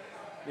not.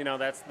 You know,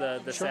 that's the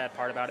sad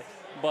part about it.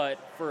 But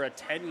for a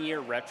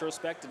 10-year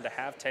retrospect and to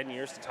have 10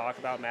 years to talk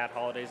about Matt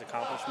Holliday's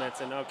accomplishments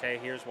and, okay,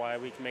 here's why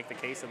we can make the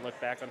case and look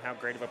back on how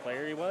great of a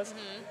player he was,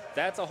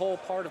 that's a whole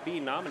part of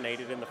being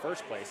nominated in the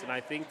first place. And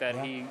I think that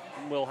he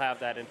will have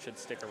that and should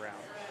stick around.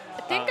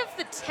 Think of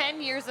the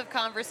 10 years of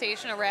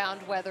conversation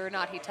around whether or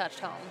not he touched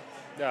home.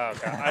 Oh,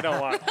 God.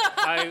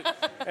 I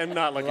am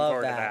not looking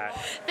forward to that.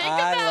 Think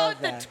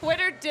about the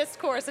Twitter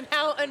discourse and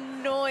how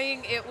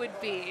annoying it would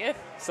be.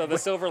 So the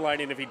silver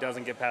lining if he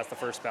doesn't get past the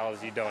first ballot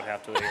is you don't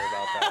have to hear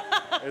about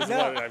that, is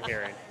what I'm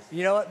hearing.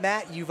 You know what,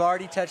 Matt? You've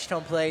already touched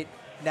home plate.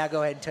 Now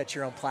go ahead and touch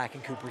your own plaque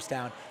in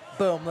Cooperstown.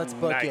 Boom, let's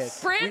book it.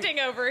 Branding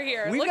over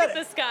here. Look at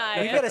this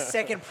guy. We've got a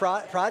second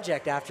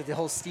project after the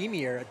whole Steam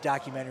Year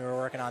documentary we're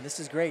working on. This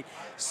is great.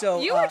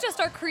 So you are just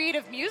our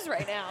creative muse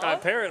right now.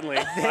 Apparently.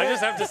 I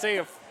just have to say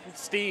a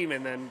Steam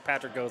and then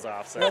Patrick goes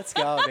off. So. Let's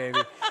go, baby.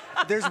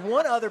 There's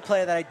one other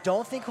player that I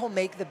don't think will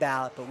make the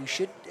ballot, but we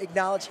should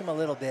acknowledge him a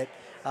little bit.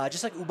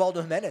 Just like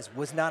Ubaldo Jimenez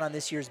was not on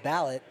this year's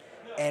ballot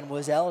and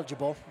was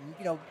eligible.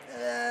 You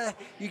know,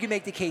 you can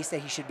make the case that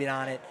he should be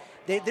on it.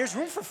 There's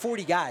room for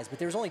 40 guys, but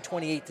there was only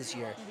 28 this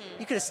year.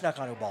 You could have snuck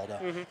on Ubaldo.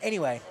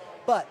 Anyway,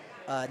 but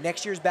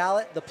next year's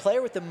ballot, the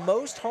player with the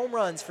most home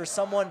runs for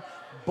someone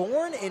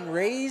born and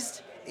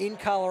raised in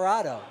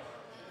Colorado,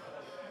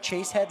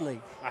 Chase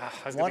Headley.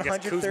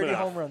 130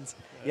 home runs.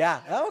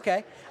 Yeah,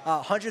 okay.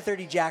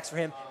 130 jacks for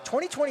him.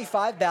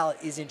 2025 ballot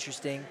is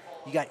interesting.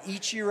 You got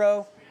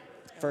Ichiro,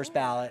 first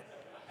ballot.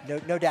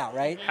 No doubt,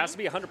 right? Has to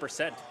be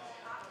 100%.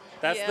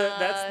 That's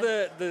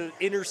the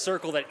inner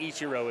circle that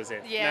Ichiro is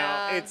in.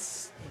 Yeah. Now,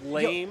 it's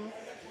lame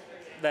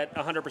that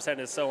 100%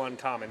 is so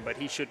uncommon, but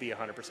he should be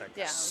 100%.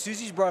 Yeah.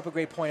 Susie's brought up a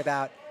great point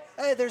about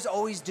there's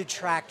always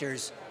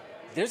detractors.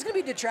 There's going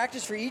to be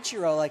detractors for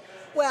Ichiro, like,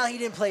 well, he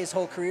didn't play his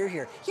whole career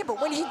here. Yeah,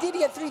 but when he did,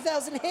 he had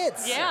 3,000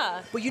 hits.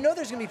 Yeah. But you know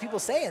there's going to be people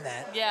saying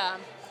that. Yeah,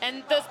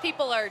 and those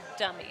people are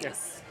dummies. Yeah.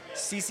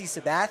 CC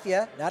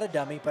Sabathia, not a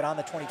dummy, but on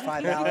the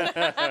 25 ballot.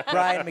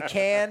 Brian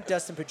McCann,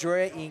 Dustin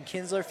Pedroia, Ian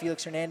Kinsler,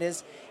 Felix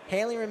Hernandez,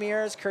 Hanley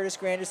Ramirez, Curtis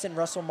Granderson,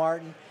 Russell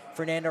Martin,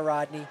 Fernando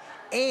Rodney,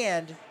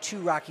 and two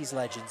Rockies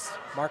legends,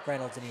 Mark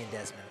Reynolds and Ian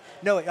Desmond.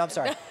 No, wait, I'm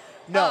sorry.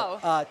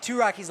 No, two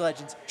Rockies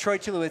legends, Troy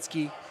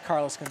Tulowitzki,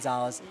 Carlos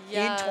Gonzalez,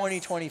 in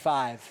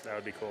 2025. That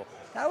would be cool.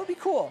 That would be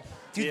cool.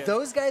 Do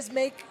those guys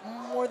make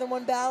more than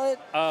one ballot?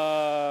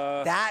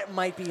 That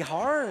might be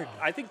hard.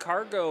 I think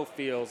Cargo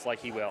feels like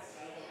he will.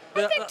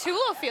 I think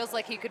Tulo feels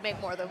like he could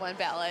make more than one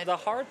ballot. The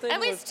hard thing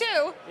At least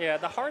two. Yeah,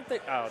 the hard thing...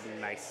 Oh,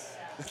 nice.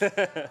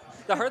 The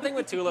hard thing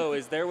with Tulo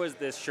is there was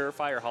this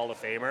surefire Hall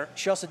of Famer.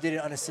 She also did it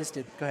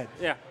unassisted. Go ahead.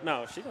 Yeah,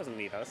 no, she doesn't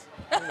need us.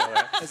 You know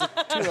that. As a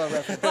Tulo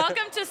reference.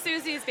 Welcome to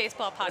Susie's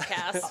baseball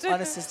podcast.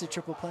 Unassisted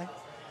triple play?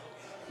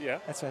 Yeah.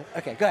 That's right.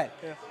 Okay, go ahead.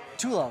 Yeah.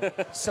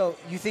 Tulo. So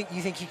you think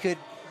he could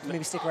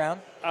maybe stick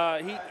around?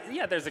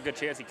 There's a good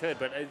chance he could,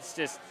 but it's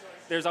just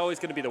there's always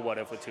going to be the what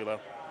if with Tulo.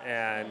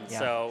 And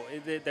so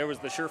there was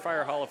the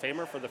surefire Hall of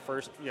Famer for the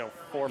first 4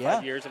 or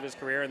 5 years of his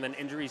career, and then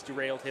injuries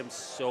derailed him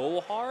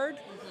so hard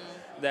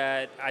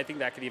that I think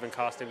that could even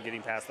cost him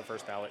getting past the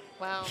first ballot.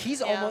 Wow.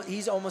 He's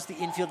almost the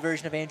infield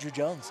version of Andrew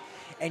Jones.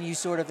 And you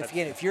sort of,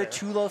 if you're a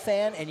Tulo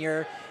fan and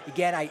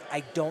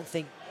I don't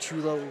think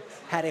Tulo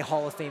had a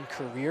Hall of Fame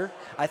career.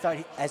 I thought,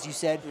 as you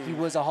said, he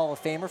was a Hall of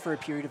Famer for a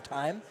period of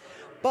time.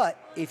 But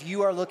if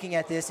you are looking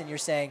at this and you're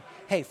saying,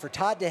 hey, for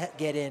Todd to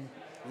get in,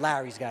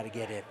 Larry's got to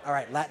get in. All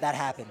right, that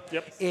happened.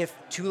 Yep. If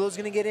Tulo's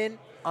going to get in,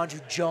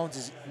 Andrew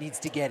Jones needs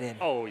to get in.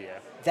 Oh, yeah.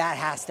 That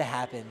has to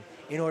happen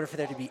in order for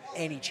there to be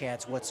any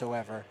chance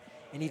whatsoever.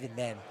 And even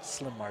then,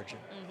 slim margin.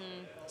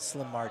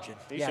 Slim margin.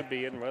 He should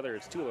be in whether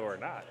it's Tulo or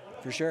not.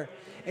 For sure.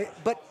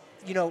 But,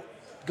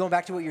 going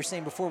back to what you were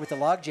saying before with the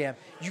logjam,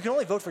 you can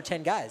only vote for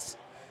 10 guys.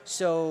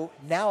 So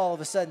now all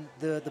of a sudden,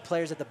 the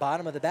players at the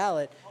bottom of the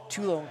ballot,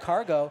 Tulo and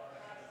Cargo,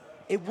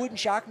 it wouldn't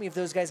shock me if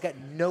those guys got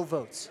no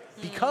votes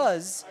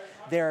because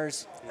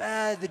there's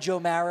the Joe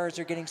Maurers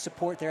are getting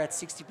support. They're at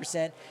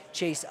 60%.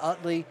 Chase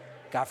Utley,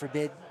 God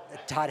forbid,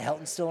 Todd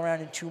Helton's still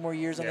around in 2 more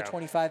years on the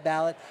 25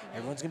 ballot.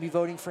 Everyone's going to be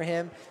voting for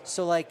him.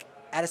 So,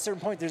 at a certain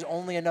point, there's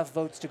only enough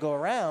votes to go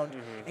around,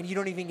 and you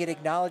don't even get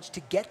acknowledged to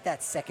get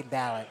that second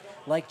ballot,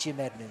 like Jim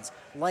Edmonds,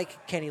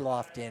 like Kenny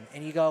Lofton.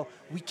 And you go,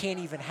 we can't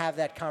even have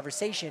that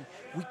conversation.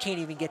 We can't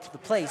even get to the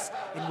place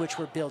in which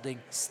we're building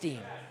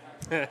steam.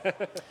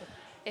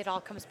 It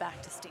all comes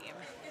back to Steam.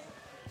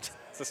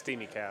 It's a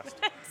steamy cast.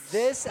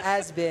 This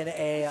has been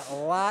a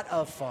lot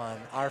of fun.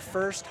 Our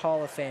first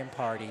Hall of Fame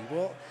party.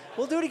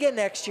 We'll do it again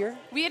next year.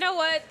 Well, you know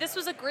what? This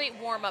was a great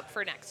warm-up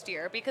for next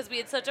year because we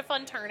had such a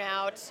fun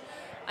turnout.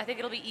 I think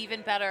it'll be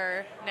even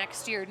better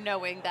next year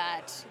knowing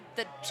that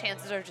the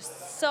chances are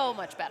just so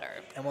much better.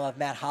 And we'll have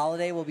Matt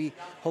Holliday. We'll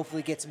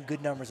hopefully get some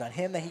good numbers on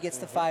him, that he gets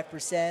the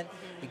 5%.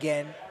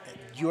 Again,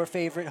 your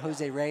favorite,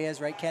 Jose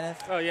Reyes, right,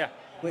 Kenneth? Oh, yeah.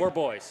 Wait. We're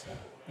boys.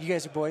 You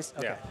guys are boys?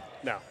 Okay. Yeah.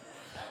 No.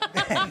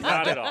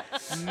 Not at all.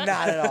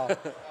 Not at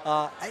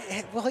all.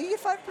 Will he get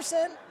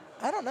 5%?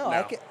 I don't know.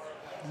 No.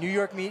 New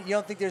York, you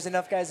don't think there's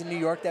enough guys in New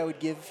York that would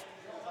give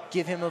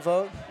him a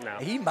vote? No.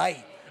 He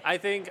might. I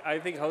think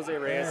Jose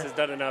Reyes has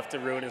done enough to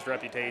ruin his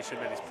reputation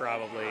that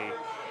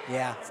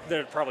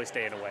they're probably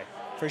staying away.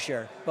 For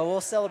sure. But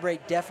we'll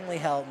celebrate definitely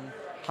Helton.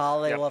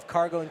 Holiday. Yep. We'll have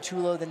Cargo and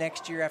Tulo the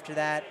next year after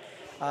that.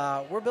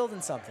 We're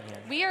building something here.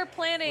 We are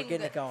planning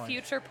getting it going.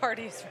 future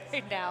parties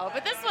right now,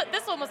 but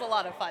this one was a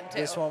lot of fun too.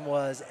 This one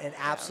was an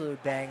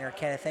absolute banger.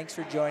 Kenneth, thanks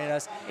for joining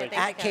us. Thank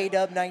At you,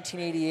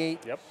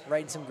 KW1988,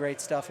 writing some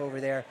great stuff over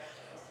there.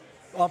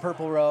 On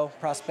Purple Row,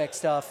 prospect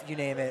stuff, you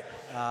name it.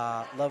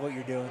 Love what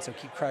you're doing, so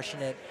keep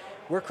crushing it.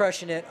 We're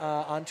crushing it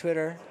on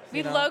Twitter.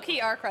 We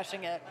low-key are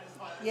crushing it.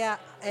 Yeah,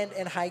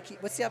 and high key.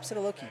 What's the opposite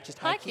of low key? Just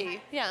high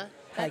key? Yeah.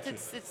 High key.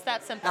 It's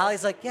that simple.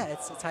 Allie's like, yeah,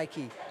 it's high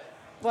key.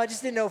 Well, I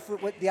just didn't know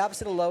what the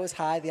opposite of low is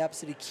high. The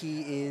opposite of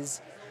key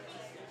is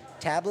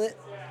tablet,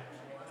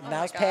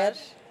 mouse pad.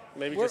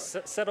 Maybe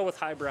just settle with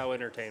highbrow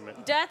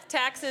entertainment. Death,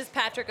 taxes,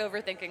 Patrick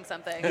overthinking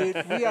something.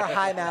 Dude, we are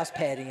high mouse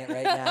padding it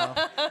right now.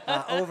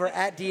 Over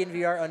at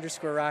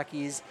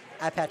DNVR_Rockies.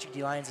 At Patrick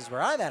D. Lyons is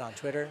where I'm at on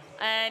Twitter.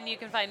 And you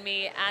can find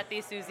me at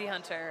the Susie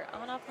Hunter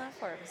on all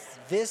platforms.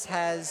 This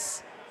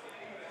has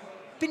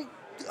been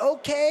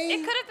okay.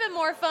 It could have been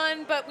more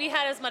fun, but we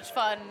had as much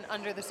fun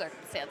under the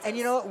circumstances. And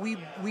you know what?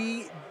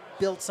 We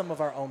built some of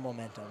our own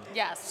momentum.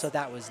 Yes. So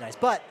that was nice.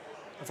 But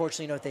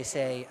unfortunately, you know what they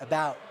say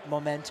about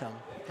momentum,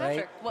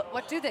 Patrick, right?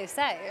 what do they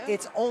say?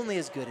 It's only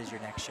as good as your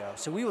next show.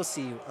 So we will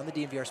see you on the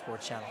DNVR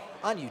Sports Channel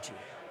on YouTube.